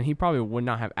ticket, then he probably would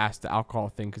not have asked the alcohol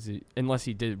thing because unless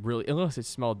he did really, unless it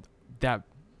smelled that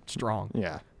strong.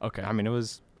 Yeah. Okay. I mean, it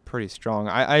was pretty strong.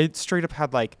 I straight up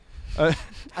had like. I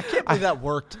can't believe that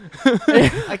worked. I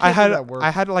can't I believe that worked.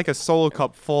 had like a solo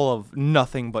cup full of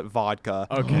nothing but vodka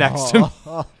Okay. next to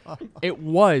me. It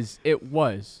was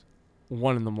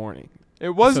 1 a.m. It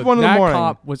was So 1 in the that morning.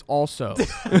 cop was also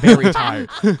very tired.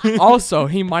 Also,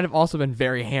 he might have also been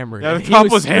very hammered. Yeah, and the he cop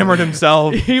was hammered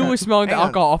himself. He was smelling the Hang on.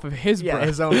 alcohol off of his Yeah, breath.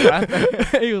 his own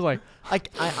breath. He was like,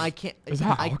 I can't. "Is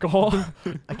that I, alcohol?"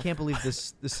 I can't believe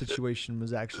this situation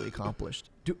was actually accomplished.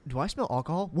 Do I smell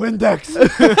alcohol? Windex.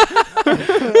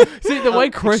 See the way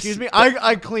Chris, Excuse me.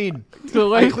 I clean. the I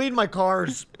way clean my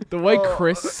cars. the way Oh.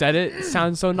 Chris said it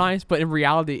sounds so nice, but in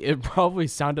reality, it probably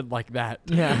sounded like that.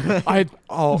 Yeah.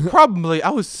 Oh, probably. I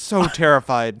was so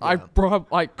terrified. I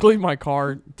cleaned my car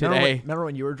Remember today. remember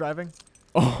when you were driving?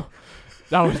 Oh,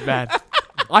 that was bad.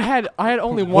 I had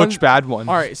only one. Which bad one?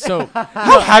 All right, so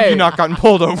How have hey, you not gotten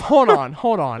pulled over? hold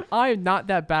on. I'm not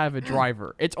that bad of a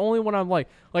driver. It's only when I'm like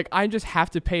I just have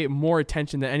to pay more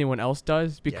attention than anyone else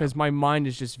does because my mind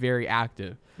is just very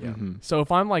active. Yeah. Mhm. So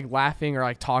if I'm like laughing or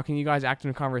like talking to you guys, acting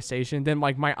in a conversation, then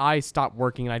like my eyes stop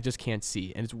working and I just can't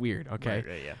see, and it's weird. Okay,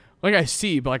 Right, yeah. like I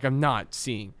see, but like I'm not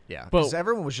seeing. Yeah. But- Because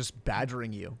everyone was just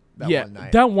badgering you that yeah, one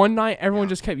night. that one night, everyone Yeah.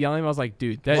 just kept yelling. I was like,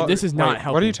 dude, What- this is not wait,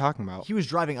 helping. What are you talking about? He was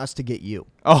driving us to get you.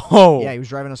 Oh. Yeah, he was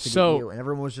driving us to So- get you, and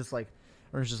everyone was just like,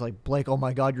 Blake, oh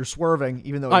my God, you're swerving,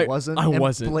 even though I it wasn't. I And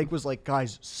wasn't. Blake was like,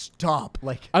 guys, stop.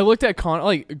 Like, I looked at Connor,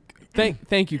 like,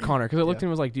 thank you, Connor, because I looked Yeah. at him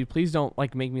and was like, dude, please don't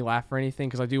like make me laugh or anything,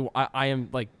 because I am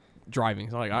like driving,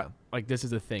 so like, like this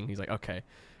is a thing. He's like, okay.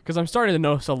 Because I'm starting to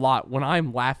notice a lot. When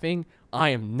I'm laughing, I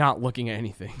am not looking at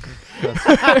anything.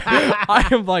 I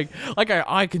am like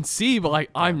I can see, but like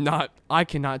I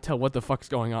cannot tell what the fuck's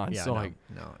going on. Yeah, so no, like,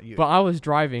 no. but I was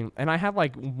driving and I had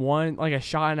like a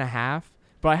shot and a half,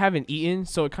 but I haven't eaten,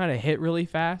 so it kind of hit really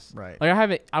fast. Right.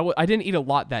 Like I didn't eat a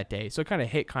lot that day, so it kind of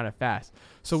hit kind of fast.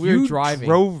 So we were driving. You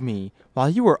drove me while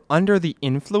you were under the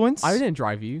influence? I didn't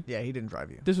drive you. Yeah, he didn't drive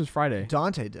you. This was Friday.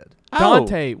 Dante did.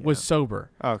 Dante was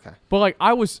sober. Okay. But like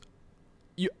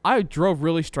I drove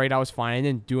really straight. I was fine. I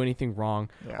didn't do anything wrong.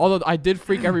 Yeah. Although I did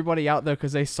freak everybody out though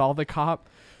because they saw the cop.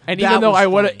 And That even though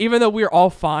was funny. even though we were all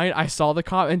fine, I saw the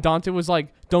cop and Dante was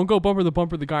like, "Don't go bumper to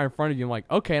bumper the guy in front of you." I'm like,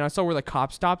 "Okay." And I saw where the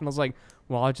cop stopped and I was like,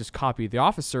 "Well, I just copied the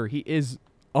officer. He is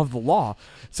of the law."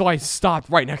 So I stopped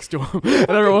right next to him. And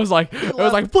everyone was like, "Blake, what are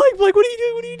you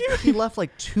doing? What are you doing?" He left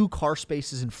like 2 car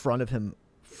spaces in front of him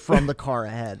from the car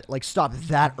ahead. Like stopped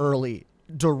that early,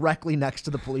 directly next to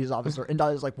the police officer. And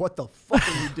Dante's like, "What the fuck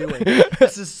are you doing?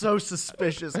 This is so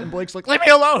suspicious." And Blake's like, "Leave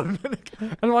me alone."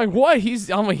 And I'm like, what?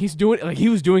 I'm like, he's doing it. Like, he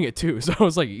was doing it too. So I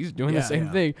was like, he's doing the Yeah, same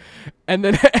yeah. thing. And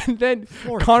then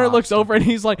Florida Connor cops, looks over and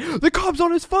he's like, the cop's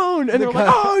on his phone. And they're like,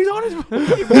 oh, he's on his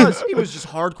phone. He was just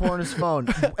hardcore on his phone.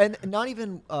 And not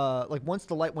even like once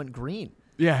the light went green.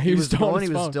 Yeah, he was still on going, his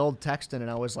he was phone. still texting, and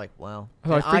I was like, "Wow,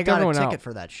 So I and I freaked got a everyone ticket out.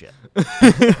 for that shit.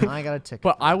 I got a ticket."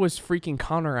 But for I that. was freaking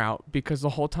Connor out because the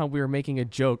whole time we were making a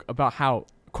joke about how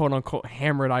quote unquote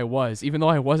hammered I was, even though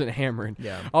I wasn't hammered.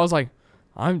 Yeah. I was like,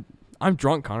 I'm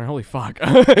drunk, Connor. Holy fuck.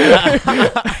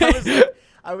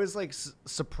 I was like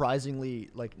surprisingly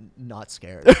like not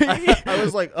scared. I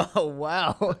was like, "Oh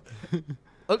wow,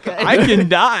 okay." I can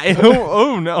die.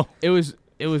 Oh no. It was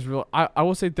real. I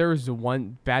will say there was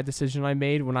one bad decision I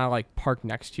made when I like parked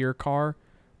next to your car,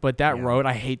 but that Yeah. road,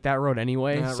 I hate that road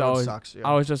anyway. Yeah, that so road I was, sucks, yeah.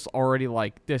 I was just already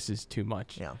like, this is too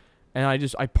much. Yeah. And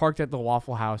I parked at the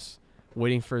Waffle House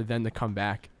waiting for them to come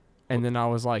back. And then I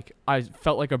was like, I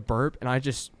felt like a burp and I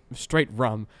just straight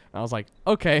rum. And I was like,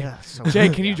 okay, Yeah, so Jay,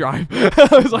 can you drive?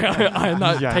 I was like, I'm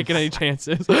not Yes. taking any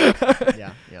chances.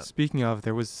 Yeah, yeah. Speaking of,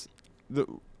 there was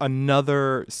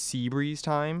another Seabreeze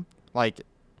time. Like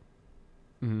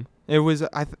Mhm. it was.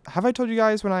 Have I told you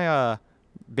guys when I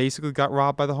basically got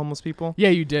robbed by the homeless people? Yeah,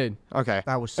 you did. Okay.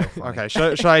 That was so funny. Okay.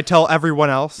 Should I tell everyone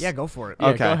else? Yeah, go for it. Yeah,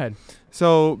 Okay. go ahead.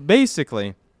 So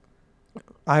basically,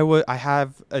 I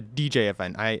have a DJ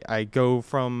event. I go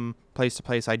from place to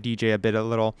place. I DJ a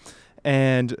little,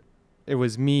 and it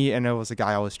was me and it was a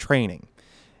guy I was training,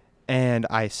 and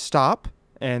I stop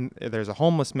and there's a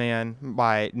homeless man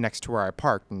by next to where I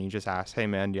parked, and he just asked, "Hey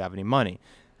man, do you have any money?"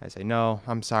 I say, "No,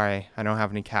 I'm sorry, I don't have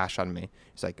any cash on me."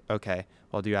 He's like, "Okay,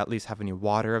 well, do you at least have any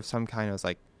water of some kind?" I was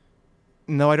like,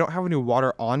 "No, I don't have any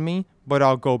water on me, but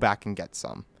I'll go back and get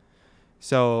some."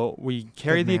 So we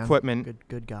carry Good the man. equipment.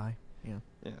 Good guy. Yeah.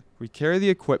 Yeah, we carry the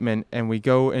equipment and we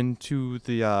go into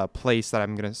the place that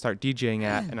I'm gonna start DJing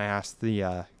at, and I ask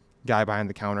the guy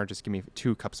behind the counter, just give me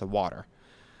 2 cups of water.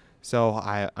 So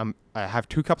I have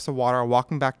 2 cups of water. I'm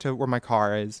walking back to where my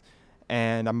car is,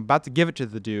 and I'm about to give it to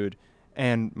the dude,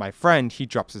 and my friend, he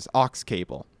drops his aux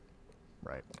cable,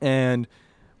 Right. and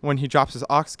when he drops his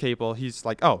aux cable, he's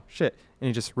like, "Oh shit," and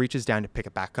he just reaches down to pick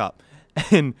it back up,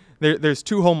 and there's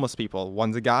 2 homeless people.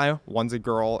 One's a guy, one's a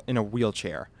girl in a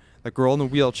wheelchair. The girl in the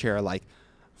wheelchair, like,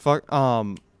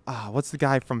 what's the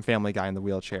guy from Family Guy in the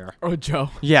wheelchair? Oh, Joe.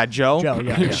 Yeah, Joe. Joe,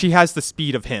 yeah. She has the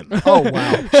speed of him. Oh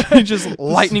wow. She just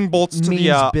lightning bolts to the means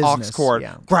aux business, cord,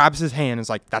 yeah. grabs his hand, and is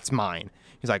like, "That's mine."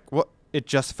 He's like, "What? It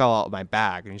just fell out of my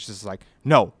bag." And he's just like,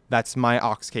 "No, that's my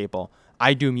aux cable.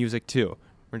 I do music too."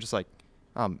 We're just like,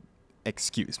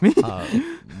 excuse me.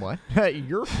 What?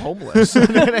 You're homeless.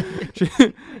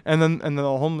 and then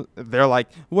the they're like,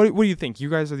 what do you think? You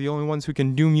guys are the only ones who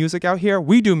can do music out here?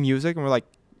 We do music. And we're like,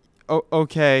 "Oh,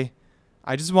 okay.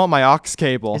 I just want my aux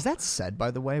cable." Is that said,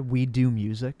 by the way? We do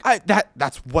music.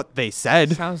 That's what they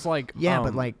said. Sounds like Yeah,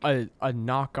 but like- a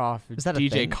knockoff Is that a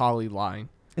DJ thing? Khaled line.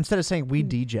 Instead of saying we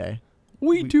DJ.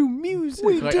 We do music.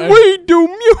 We Like, do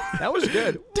music. That was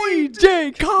good.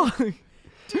 DJ Khaled.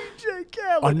 DJ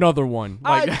Khaled. Another one.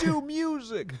 I Like, do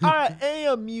music. I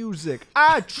am music.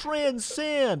 I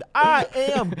transcend. I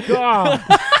am God.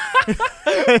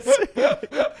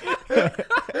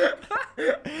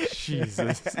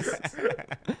 Jesus.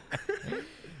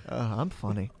 I'm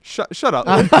funny. Shut up.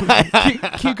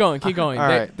 keep going. All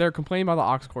right. They're complaining about the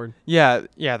aux cord. Yeah.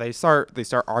 They start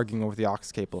arguing over the aux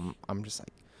cable. I'm just like,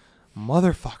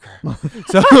 motherfucker.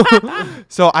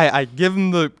 so I give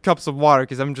them the cups of water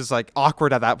because I'm just like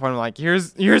awkward at that point. I'm like,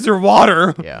 here's your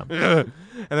water. Yeah.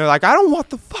 And they're like, "I don't want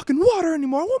the fucking water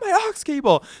anymore. I want my aux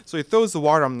cable." So he throws the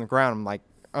water on the ground. I'm like,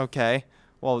 okay,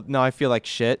 well now I feel like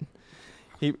shit.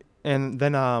 And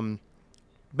then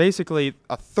basically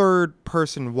a third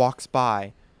person walks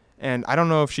by, and I don't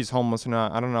know if she's homeless or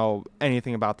not. I don't know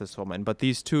anything about this woman, but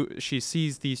she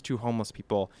sees these two homeless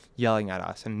people yelling at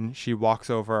us, and she walks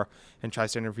over and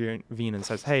tries to intervene and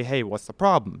says, hey, what's the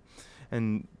problem?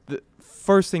 And the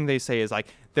first thing they say is like,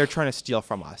 they're trying to steal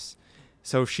from us.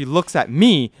 So she looks at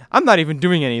me. I'm not even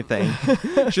doing anything.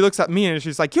 She looks at me and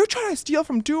she's like, you're trying to steal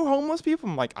from two homeless people?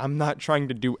 I'm like, I'm not trying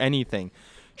to do anything.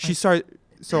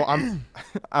 So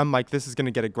I'm like, this is going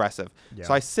to get aggressive. Yeah.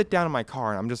 So I sit down in my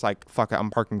car and I'm just like, fuck it, I'm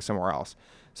parking somewhere else.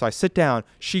 So I sit down,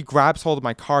 she grabs hold of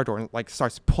my car door and like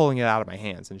starts pulling it out of my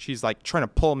hands. And she's like trying to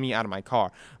pull me out of my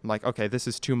car. I'm like, okay, this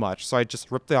is too much. So I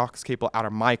just rip the aux cable out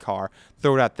of my car,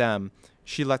 throw it at them.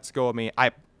 She lets go of me.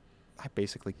 I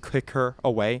basically kick her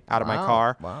away out of my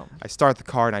car. Wow. I start the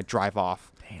car and I drive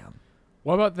off. Damn.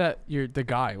 What about the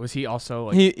guy? Was he also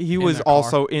like he was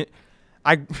also in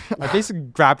I basically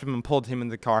grabbed him and pulled him in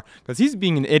the car because he's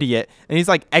being an idiot and he's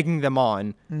like egging them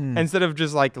on instead of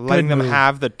just like letting them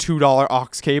have the $2 aux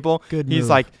cable. He's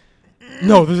like,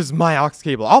 no, this is my aux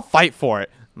cable. I'll fight for it.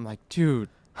 I'm like, dude,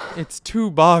 it's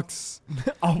 $2.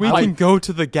 We can go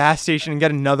to the gas station and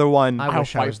get another one. I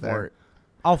wish I was there.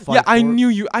 I'll fight.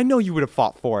 Yeah, I know you would have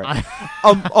fought for it.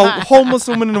 A homeless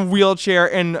woman in a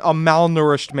wheelchair and a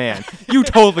malnourished man. You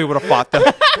totally would have fought them.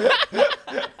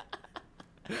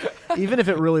 Even if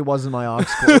it really wasn't my aux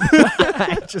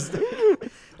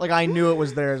cord. I knew it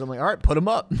was theirs. I'm like, all right, put them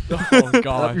up. Oh,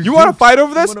 God. You want to fight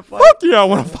over this? Fuck yeah, I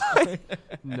want to fight.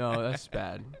 No, that's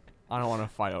bad. I don't want to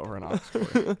fight over an aux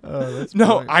cord.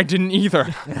 No, I didn't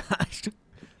either.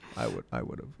 I would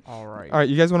have. All right. All right,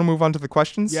 you guys want to move on to the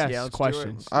questions? Yes, yeah,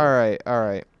 questions. All right.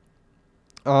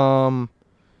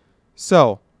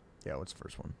 So. Yeah, what's the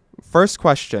first one? First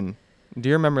question.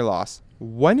 Dear Memory Loss,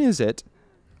 when is it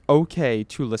okay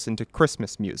to listen to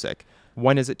Christmas music?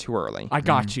 When is it too early? I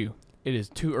got you. It is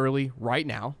too early right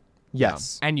now.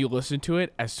 Yes. And you listen to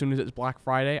it as soon as it's Black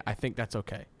Friday. I think that's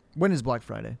okay. When is Black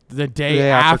Friday? The day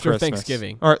after Christmas.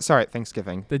 Thanksgiving. Or sorry,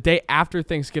 Thanksgiving. The day after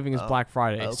Thanksgiving is Black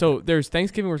Friday. Okay. So there's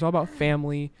Thanksgiving where it's all about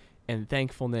family and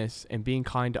thankfulness and being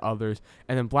kind to others.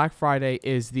 And then Black Friday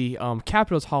is the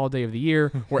Capitals holiday of the year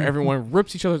where everyone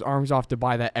rips each other's arms off to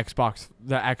buy the Xbox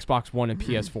One and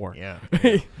PS4.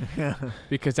 Yeah.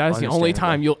 Because that's the only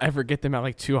time you'll ever get them at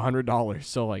like $200.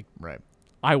 So like, right.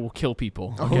 I will kill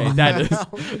people. Okay, that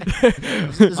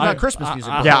is. It's not Christmas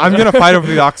music. Yeah, I'm gonna fight over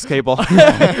the aux cable.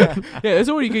 Yeah, this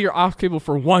is where you get your aux cable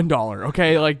for $1.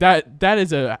 Okay, like that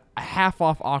is a half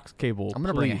off aux cable. I'm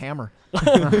gonna bring a hammer.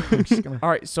 All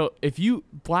right, so if you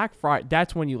Black Friday,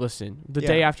 that's when you listen. The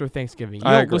day after Thanksgiving, you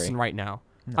I don't agree. listen right now.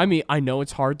 No. I mean, I know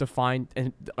it's hard to find,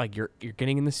 and like you're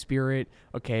getting in the spirit.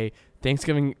 Okay,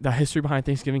 Thanksgiving, the history behind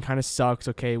Thanksgiving kind of sucks.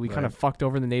 Okay, we kind of fucked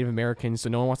over the Native Americans, so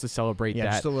no one wants to celebrate that.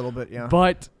 Just a little bit. Yeah.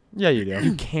 But Yeah, you do.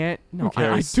 you can't. No, I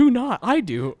cares? do not. I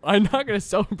do. I'm not gonna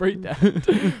celebrate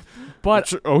that.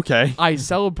 But Okay. I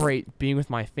celebrate being with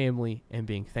my family and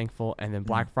being thankful, and then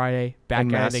Black Friday back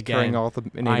And at it massacring again. all the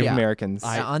Native Yeah. Americans.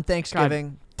 On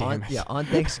Thanksgiving, damn it. on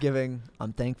Thanksgiving,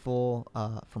 I'm thankful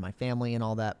for my family and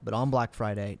all that. But on Black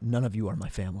Friday, none of you are my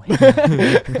family.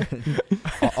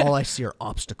 All I see are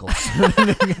obstacles.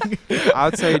 I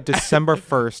would say December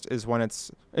 1st is when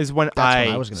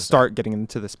I was gonna start getting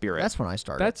into the spirit. That's when I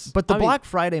started. That's- but the I mean, Black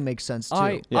Friday makes sense too.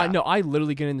 I know. I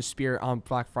literally get in the spirit on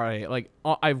Black Friday. Like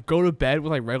I go to bed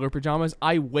with like regular pajamas.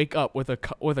 I wake up with a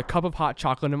cup of hot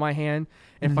chocolate in my hand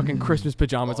and fucking Christmas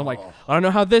pajamas. I'm like, I don't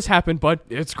know how this happened, but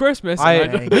it's Christmas. I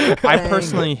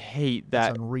personally hate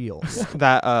That's that unreal.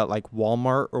 that like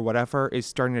Walmart or whatever is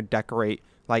starting to decorate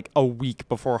like a week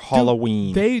before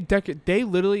Halloween. They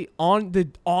literally on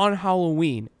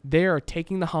Halloween they are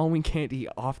taking the Halloween candy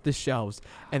off the shelves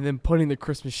and then putting the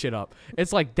Christmas shit up.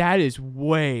 It's like that is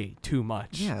way too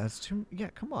much. Yeah, that's too. Yeah,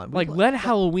 come on. Like let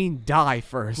Halloween die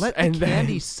first. Let and the then,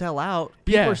 candy sell out.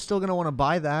 People Yeah. are still gonna want to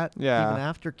buy that. Yeah. Even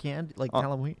after candy, like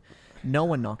Halloween. No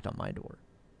one knocked on my door.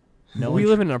 No we one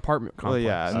live in an apartment Well, complex.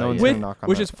 yeah, Oh, no one's yeah. gonna knock on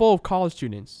which that. is full of college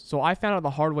students. So I found out the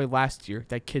hard way last year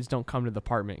that kids don't come to the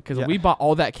apartment because Yeah. we bought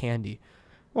all that candy.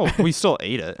 Well, we still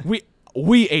ate it.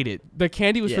 We ate it. The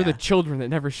candy was for Yeah. the children that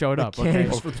never showed up. candy Okay?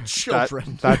 was for the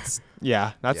children. That's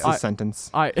the I- sentence.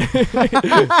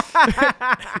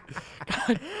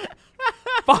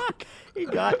 Fuck. He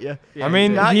got you. I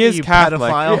mean, Got he you, is you Catholic.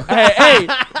 pedophile. Hey,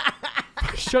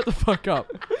 shut the fuck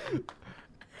up.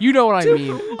 You know what I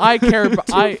mean. I care about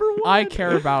I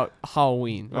care about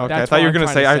Halloween. Okay, That's I thought you what were I'm gonna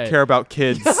trying say to I care about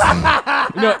kids.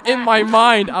 In my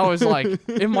mind, I was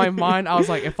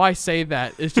like, if I say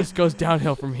that, it just goes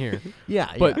downhill from here.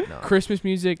 Yeah, But yeah, no. Christmas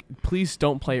music, please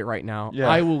don't play it right now. Yeah.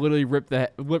 I will literally rip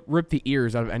the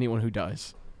ears out of anyone who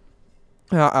does.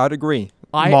 I'd agree.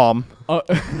 I- Mom.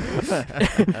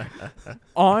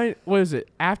 On what is it?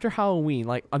 After Halloween,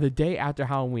 like on the day after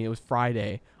Halloween, it was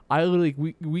Friday. I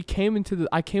literally I came into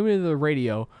the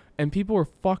radio and people were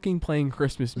fucking playing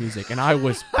Christmas music and I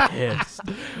was pissed.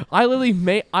 I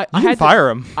literally I You had can fire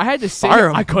him. I had to sit. Fire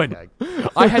 'em. I couldn't.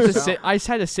 I had to sit. I just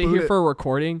had to sit Boot here it. for a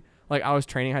recording. Like I was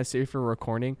training, I had to sit here for a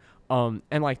recording. And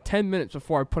like 10 minutes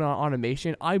before I put on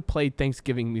automation, I played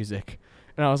Thanksgiving music,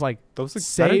 and I was like, Those that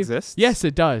 "Save." exists? Yes,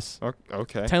 it does.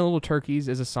 Okay. 10 Little Turkeys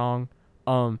is a song.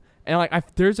 And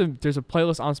like there's a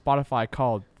playlist on Spotify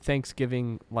called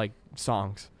Thanksgiving like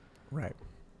songs, Right.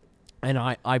 and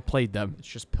I played them. It's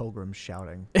just pilgrims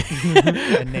shouting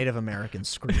and Native Americans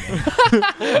screaming.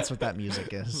 That's what that music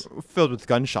is. Filled with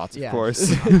gunshots, of Yeah. course.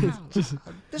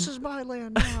 This is my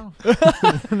land now.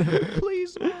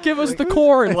 Please Give us the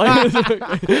corn. Like,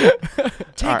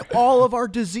 take Alright. all of our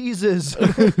diseases.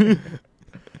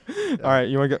 All right,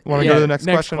 you want to go to the next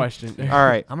question? All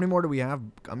right, How many more do we have?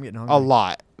 I'm getting hungry. a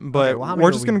lot, but well, how many we're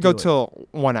will just we gonna go do it? till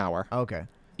 1 hour. Okay.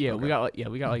 Yeah, Okay.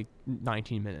 we got like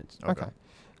 19 minutes. Okay.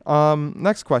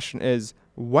 Next question is: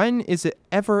 when is it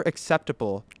ever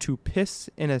acceptable to piss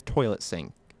in a toilet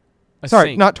sink? A Sorry,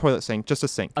 sink. not toilet sink, just a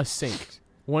sink. A sink.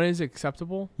 When is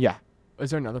acceptable? Yeah. Is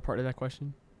there another part of that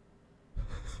question?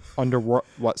 Under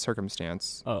what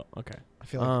circumstance? Oh, okay. I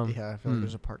feel like I feel like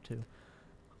there's a part 2.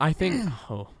 I think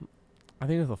I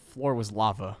think if the floor was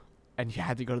lava and you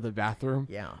had to go to the bathroom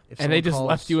Yeah. If and they someone just calls-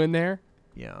 left you in there.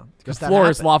 Yeah. The floor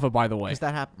is lava, by the way. Because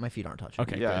that happened. My feet aren't touching.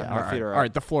 Okay, Yeah, good. my All feet right. are All up.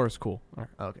 right, the floor is cool. All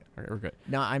right, Okay. we're good.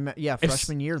 No, yeah, If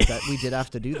freshman year that we did have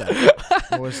to do that.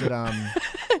 What was it?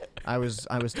 I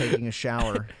was taking a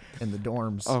shower in the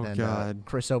dorms. Oh, and, God.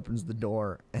 Chris opens the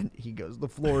door and he goes, "The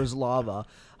floor is lava."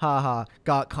 Ha ha.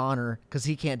 Got Connor because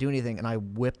he can't do anything, and I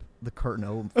whip the curtain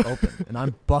open, and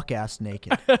I'm buck ass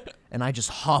naked, and I just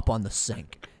hop on the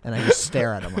sink, and I just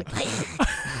stare at him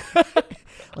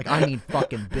like I mean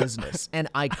fucking business. And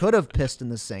I could have pissed in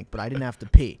the sink, but I didn't have to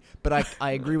pee. But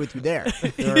I agree with you there.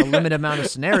 There are a limited amount of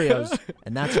scenarios,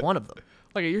 and that's one of them.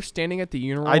 Like you're standing at the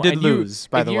urinal. I did and you- lose,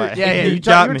 by if the you're- way. Yeah, You you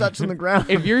got you're me. touching the ground.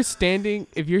 If you're standing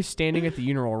at the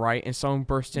urinal, right, and someone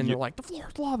bursts in, they're like, "The floor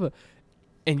is lava,"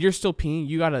 and you're still peeing,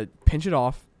 you gotta pinch it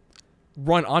off,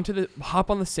 hop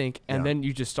on the sink, and Yeah. then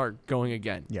you just start going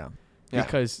again. Yeah. Yeah.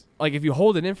 Because like if you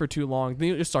hold it in for too long, then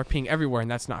you just start peeing everywhere, and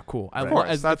that's not cool. Right. Of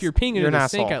course, If you're peeing you're into an the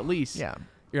sink, asshole. at least Yeah.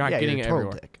 you're not yeah, getting you're it a total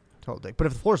everywhere. dick. Total dick. But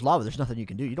if the floor's lava, there's nothing you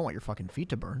can do. You don't want your fucking feet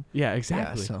to burn. Yeah,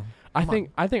 exactly. Yeah, so I come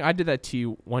on. think I did that to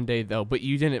you one day though, but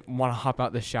you didn't want to hop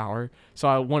out the shower, so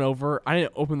I went over. I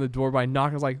didn't open the door, but I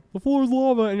knocked. I was like, "The floor is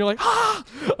lava," and you're like, "Ah!"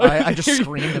 I just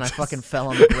screamed and I fucking fell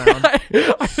on the ground,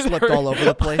 I just slipped heard- all over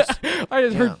the place, I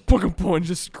just Yeah. heard boom and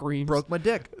just screams. broke my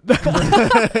dick.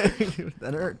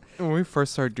 That hurt. When we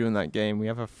first started doing that game, we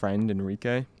have a friend,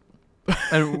 Enrique,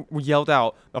 and we yelled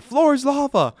out, "The floor is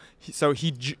lava!" He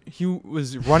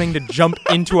was running to jump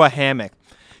into a hammock.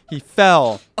 He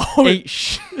fell,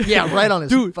 ate Yeah, right on his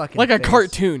Dude, fucking like a face.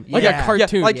 cartoon, like a Yeah.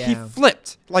 cartoon. like he Yeah.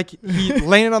 flipped, like he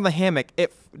landed on the hammock.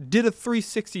 It did a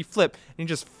 360 flip, and he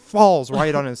just falls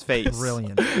right on his face.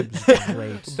 Brilliant. It was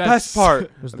great. That's- Best part,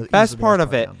 It was the- it was best the part best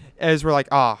of it part, is we're like,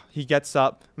 he gets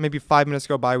up. Maybe 5 minutes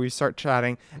go by, we start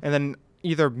chatting, and then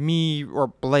either me or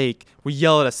Blake, we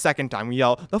yell it a second time. We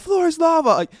yell, "The floor is lava!"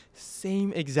 Like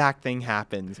same exact thing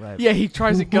happens. Right. Yeah, he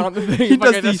tries to get on the thing. He but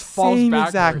does it the just falls same backwards.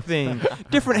 exact thing.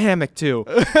 Different hammock too.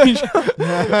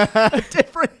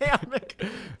 Different hammock.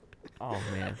 Oh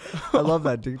man, I love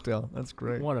that detail. That's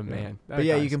great. what a man. That But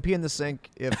yeah, you guy's- can pee in the sink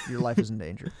if your life is in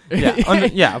danger.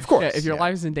 Yeah, of course. Yeah, if your Yeah.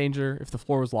 life is in danger, if the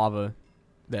floor was lava,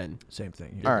 then Same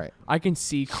thing. All right. I can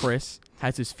see Chris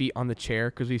has his feet on the chair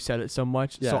because we've said it so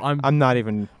much. Yeah. So I'm not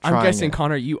even I'm trying guessing it.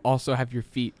 Connor, you also have your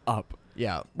feet up.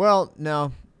 Yeah. Well,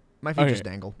 no, my feet Okay. just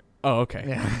dangle. Oh, okay.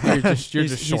 Yeah. You're just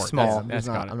He's short. small. That's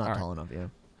got it. I'm not All right. tall enough. Yeah.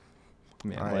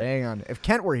 Man, All right, like- hang on. If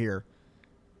Kent were here,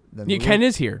 then Yeah, we Ken would-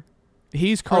 is here.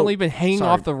 He's currently been hanging sorry.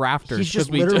 off the rafters. He's 'cause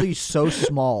just we literally so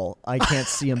small, I can't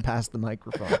see him past the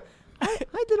microphone. Hi,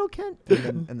 little Kent.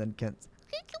 And then Kent,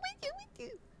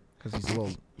 because he's a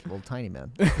little tiny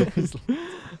man.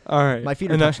 All right. My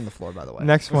feet are And touching the floor, by the way.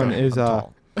 next one Sorry, is, I'm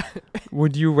tall.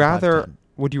 would you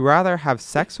 5'10". rather have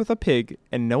sex with a pig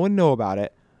and no one know about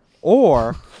it,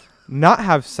 or not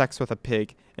have sex with a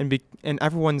pig and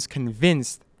everyone's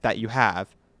convinced that you have?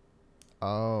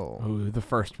 Oh, Ooh, the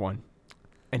first one.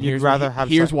 And You'd rather have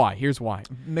here's sex- why. Here's why.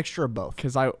 mixture of both.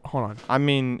 Because hold on. I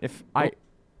mean, if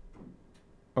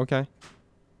okay.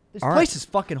 This All place right. is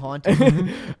fucking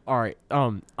haunted. All right.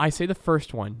 I say the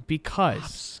first one I'm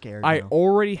because scared. I now.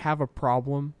 already have a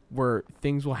problem where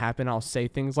things will happen. I'll say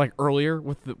things like earlier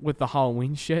with the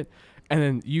Halloween shit, and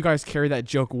then you guys carry that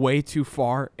joke way too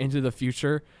far into the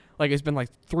future. Like it's been like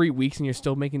 3 weeks and you're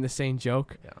still making the same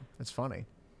joke. Yeah, it's funny.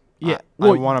 Yeah, I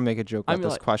want to make a joke I about mean,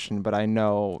 this like- question, but I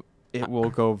know it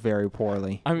will go very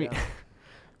poorly. I mean, Yeah.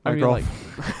 I My mean, girl- like,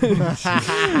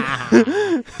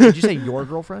 Did you say your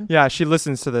girlfriend? Yeah, she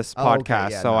listens to this Oh, okay, podcast,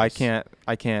 yeah, so nice.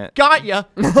 I can't Got ya.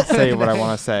 say what I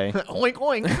want to say. Oink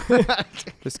oink.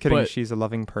 Just kidding. But- She's a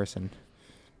loving person.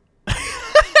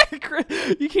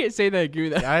 you can't say that. Give me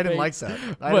that. Yeah, I didn't like face. that.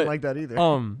 I But, didn't like that either.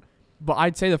 But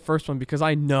I'd say the first one because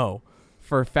I know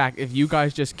for a fact if you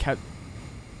guys just kept.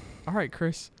 All right,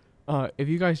 Chris. If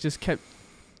you guys just kept.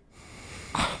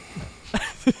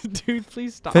 Dude,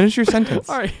 please stop. Finish your sentence.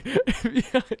 All right.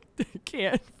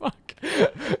 Can't. Fuck.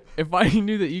 If I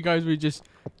knew that you guys would just.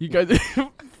 You guys.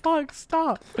 Fuck,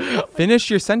 stop. Finish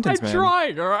your sentence, I'm man.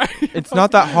 trying, all right? It's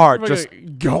not that hard. I'm Just gonna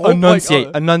go, enunciate.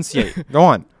 like, Enunciate. Go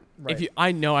on. Right. If you,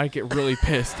 I know I'd get really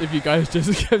pissed if you guys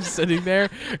just kept sitting there.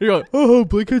 You're like, oh,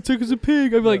 Blake had sex as a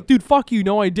pig. I'd be like, dude, fuck you.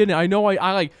 No, I didn't. I know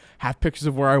I like have pictures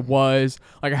of where I was.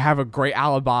 Like I have a great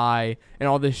alibi and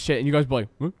all this shit. And you guys be like,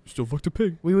 huh, still fucked a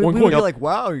pig. we would, One we would coin. be like,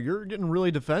 wow, you're getting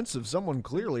really defensive. Someone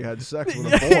clearly had sex with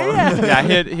a boar.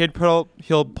 Yeah,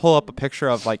 he'll pull up a picture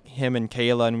of like him and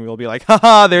Kayla, and we'll be like,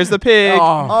 haha, there's the pig.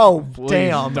 Oh, please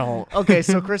damn. don't. Okay,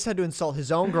 so Chris had to insult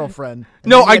his own girlfriend. and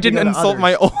No, then he I had to didn't go to insult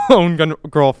my others. own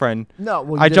girlfriend. No,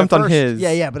 well, I you did it jumped on first. his.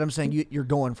 Yeah, but I'm saying you're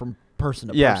going from person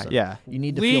to Yeah, person. yeah. You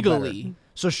need to feel better. Legally.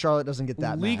 So Charlotte doesn't get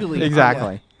that mad. Legally.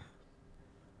 Exactly.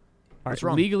 All What's right,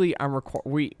 wrong? legally, I'm required.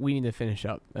 We need to finish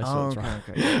up. That's Oh, what's okay, wrong.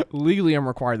 okay. Legally, I'm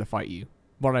required to fight you,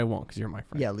 but I won't because you're my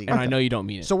friend. Yeah, legally. And I know you don't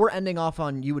mean it. So we're ending off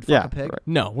on you would fuck Yeah. a pig? right.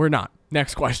 No, we're not.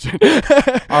 Next question.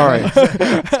 All right.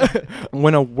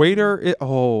 When a waiter,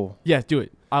 Yeah, do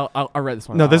it. I read this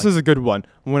one. no, I this like is a good one.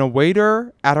 When a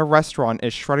waiter at a restaurant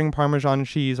is shredding Parmesan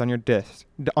cheese on your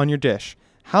dish,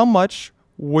 how much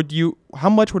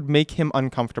would make him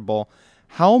uncomfortable?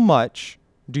 How much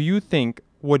do you think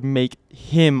would make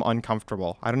him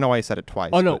uncomfortable? I don't know why I said it twice.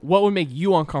 Oh no, but- what would make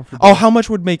you uncomfortable? Oh, how much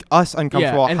would make us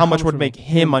uncomfortable? and How much would make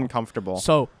him uncomfortable?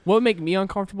 So what would make me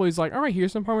uncomfortable? He's like, all right,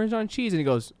 here's some Parmesan cheese, and he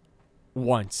goes,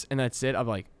 once, and that's it. I'm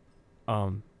like,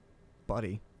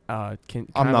 Buddy. can I'm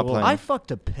I have not a little- playing. I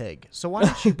fucked a pig, so why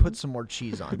don't you put some more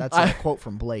cheese on? That's a quote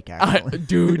from Blake, actually.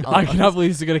 Dude, I cannot believe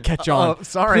this is gonna catch on. Oh,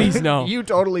 sorry. Please no. You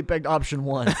totally picked option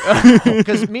 1.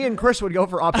 Because me and Chris would go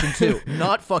for option 2,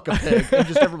 not fuck a pig, and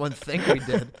just everyone think we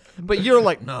did. But you're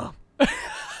like, no.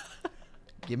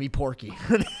 Give me Porky.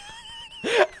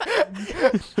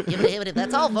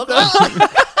 That's all, folks.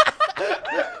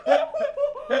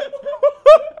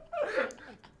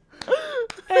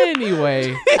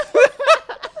 Anyway,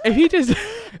 if he just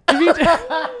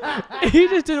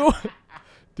did,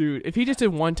 dude, if he just did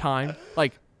one time,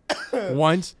 like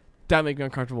once, that make me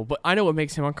uncomfortable. But I know what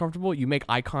makes him uncomfortable. You make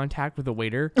eye contact with the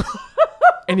waiter,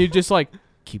 and you just like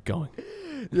keep going,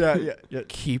 Yeah.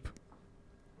 keep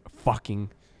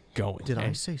fucking going. Did I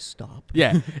And- say stop?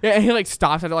 Yeah, yeah. And he like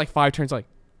stops after like 5 turns. Like,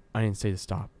 I didn't say to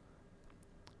stop.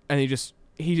 And he just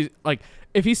like,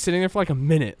 if he's sitting there for like a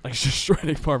minute, like just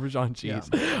shredding Parmesan cheese,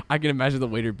 I can imagine the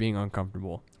waiter being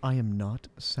uncomfortable. I am not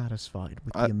satisfied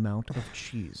with the amount of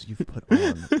cheese you've put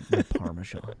on my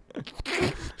Parmesan.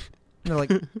 And they're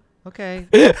like, okay.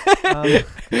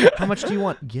 How much do you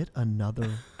want? Get another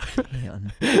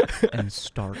pan and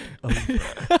start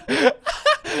over.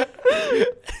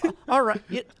 All right.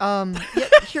 Yeah,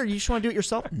 here, you just want to do it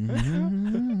yourself?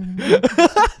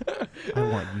 I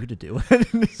want you to do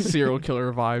it. Serial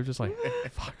killer vibe, just like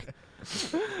fuck.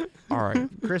 All right.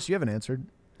 Chris, you haven't answered.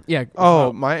 Yeah.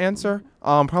 Oh, my answer?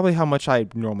 Probably how much I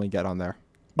normally get on there.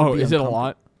 Oh, be is it a uncomfortable.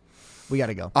 lot? We got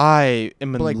to go. I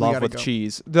am in Blake, we love gotta with go.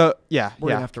 cheese. We're going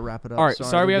to have to wrap it up. All right.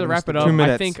 Sorry, we have to wrap it up. 2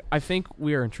 minutes. I think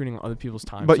we are intruding on other people's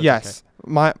time. But so it's yes,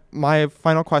 my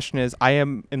final question is: I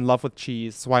am in love with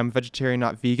cheese. That's why I'm vegetarian,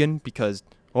 not vegan. Because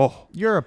You're a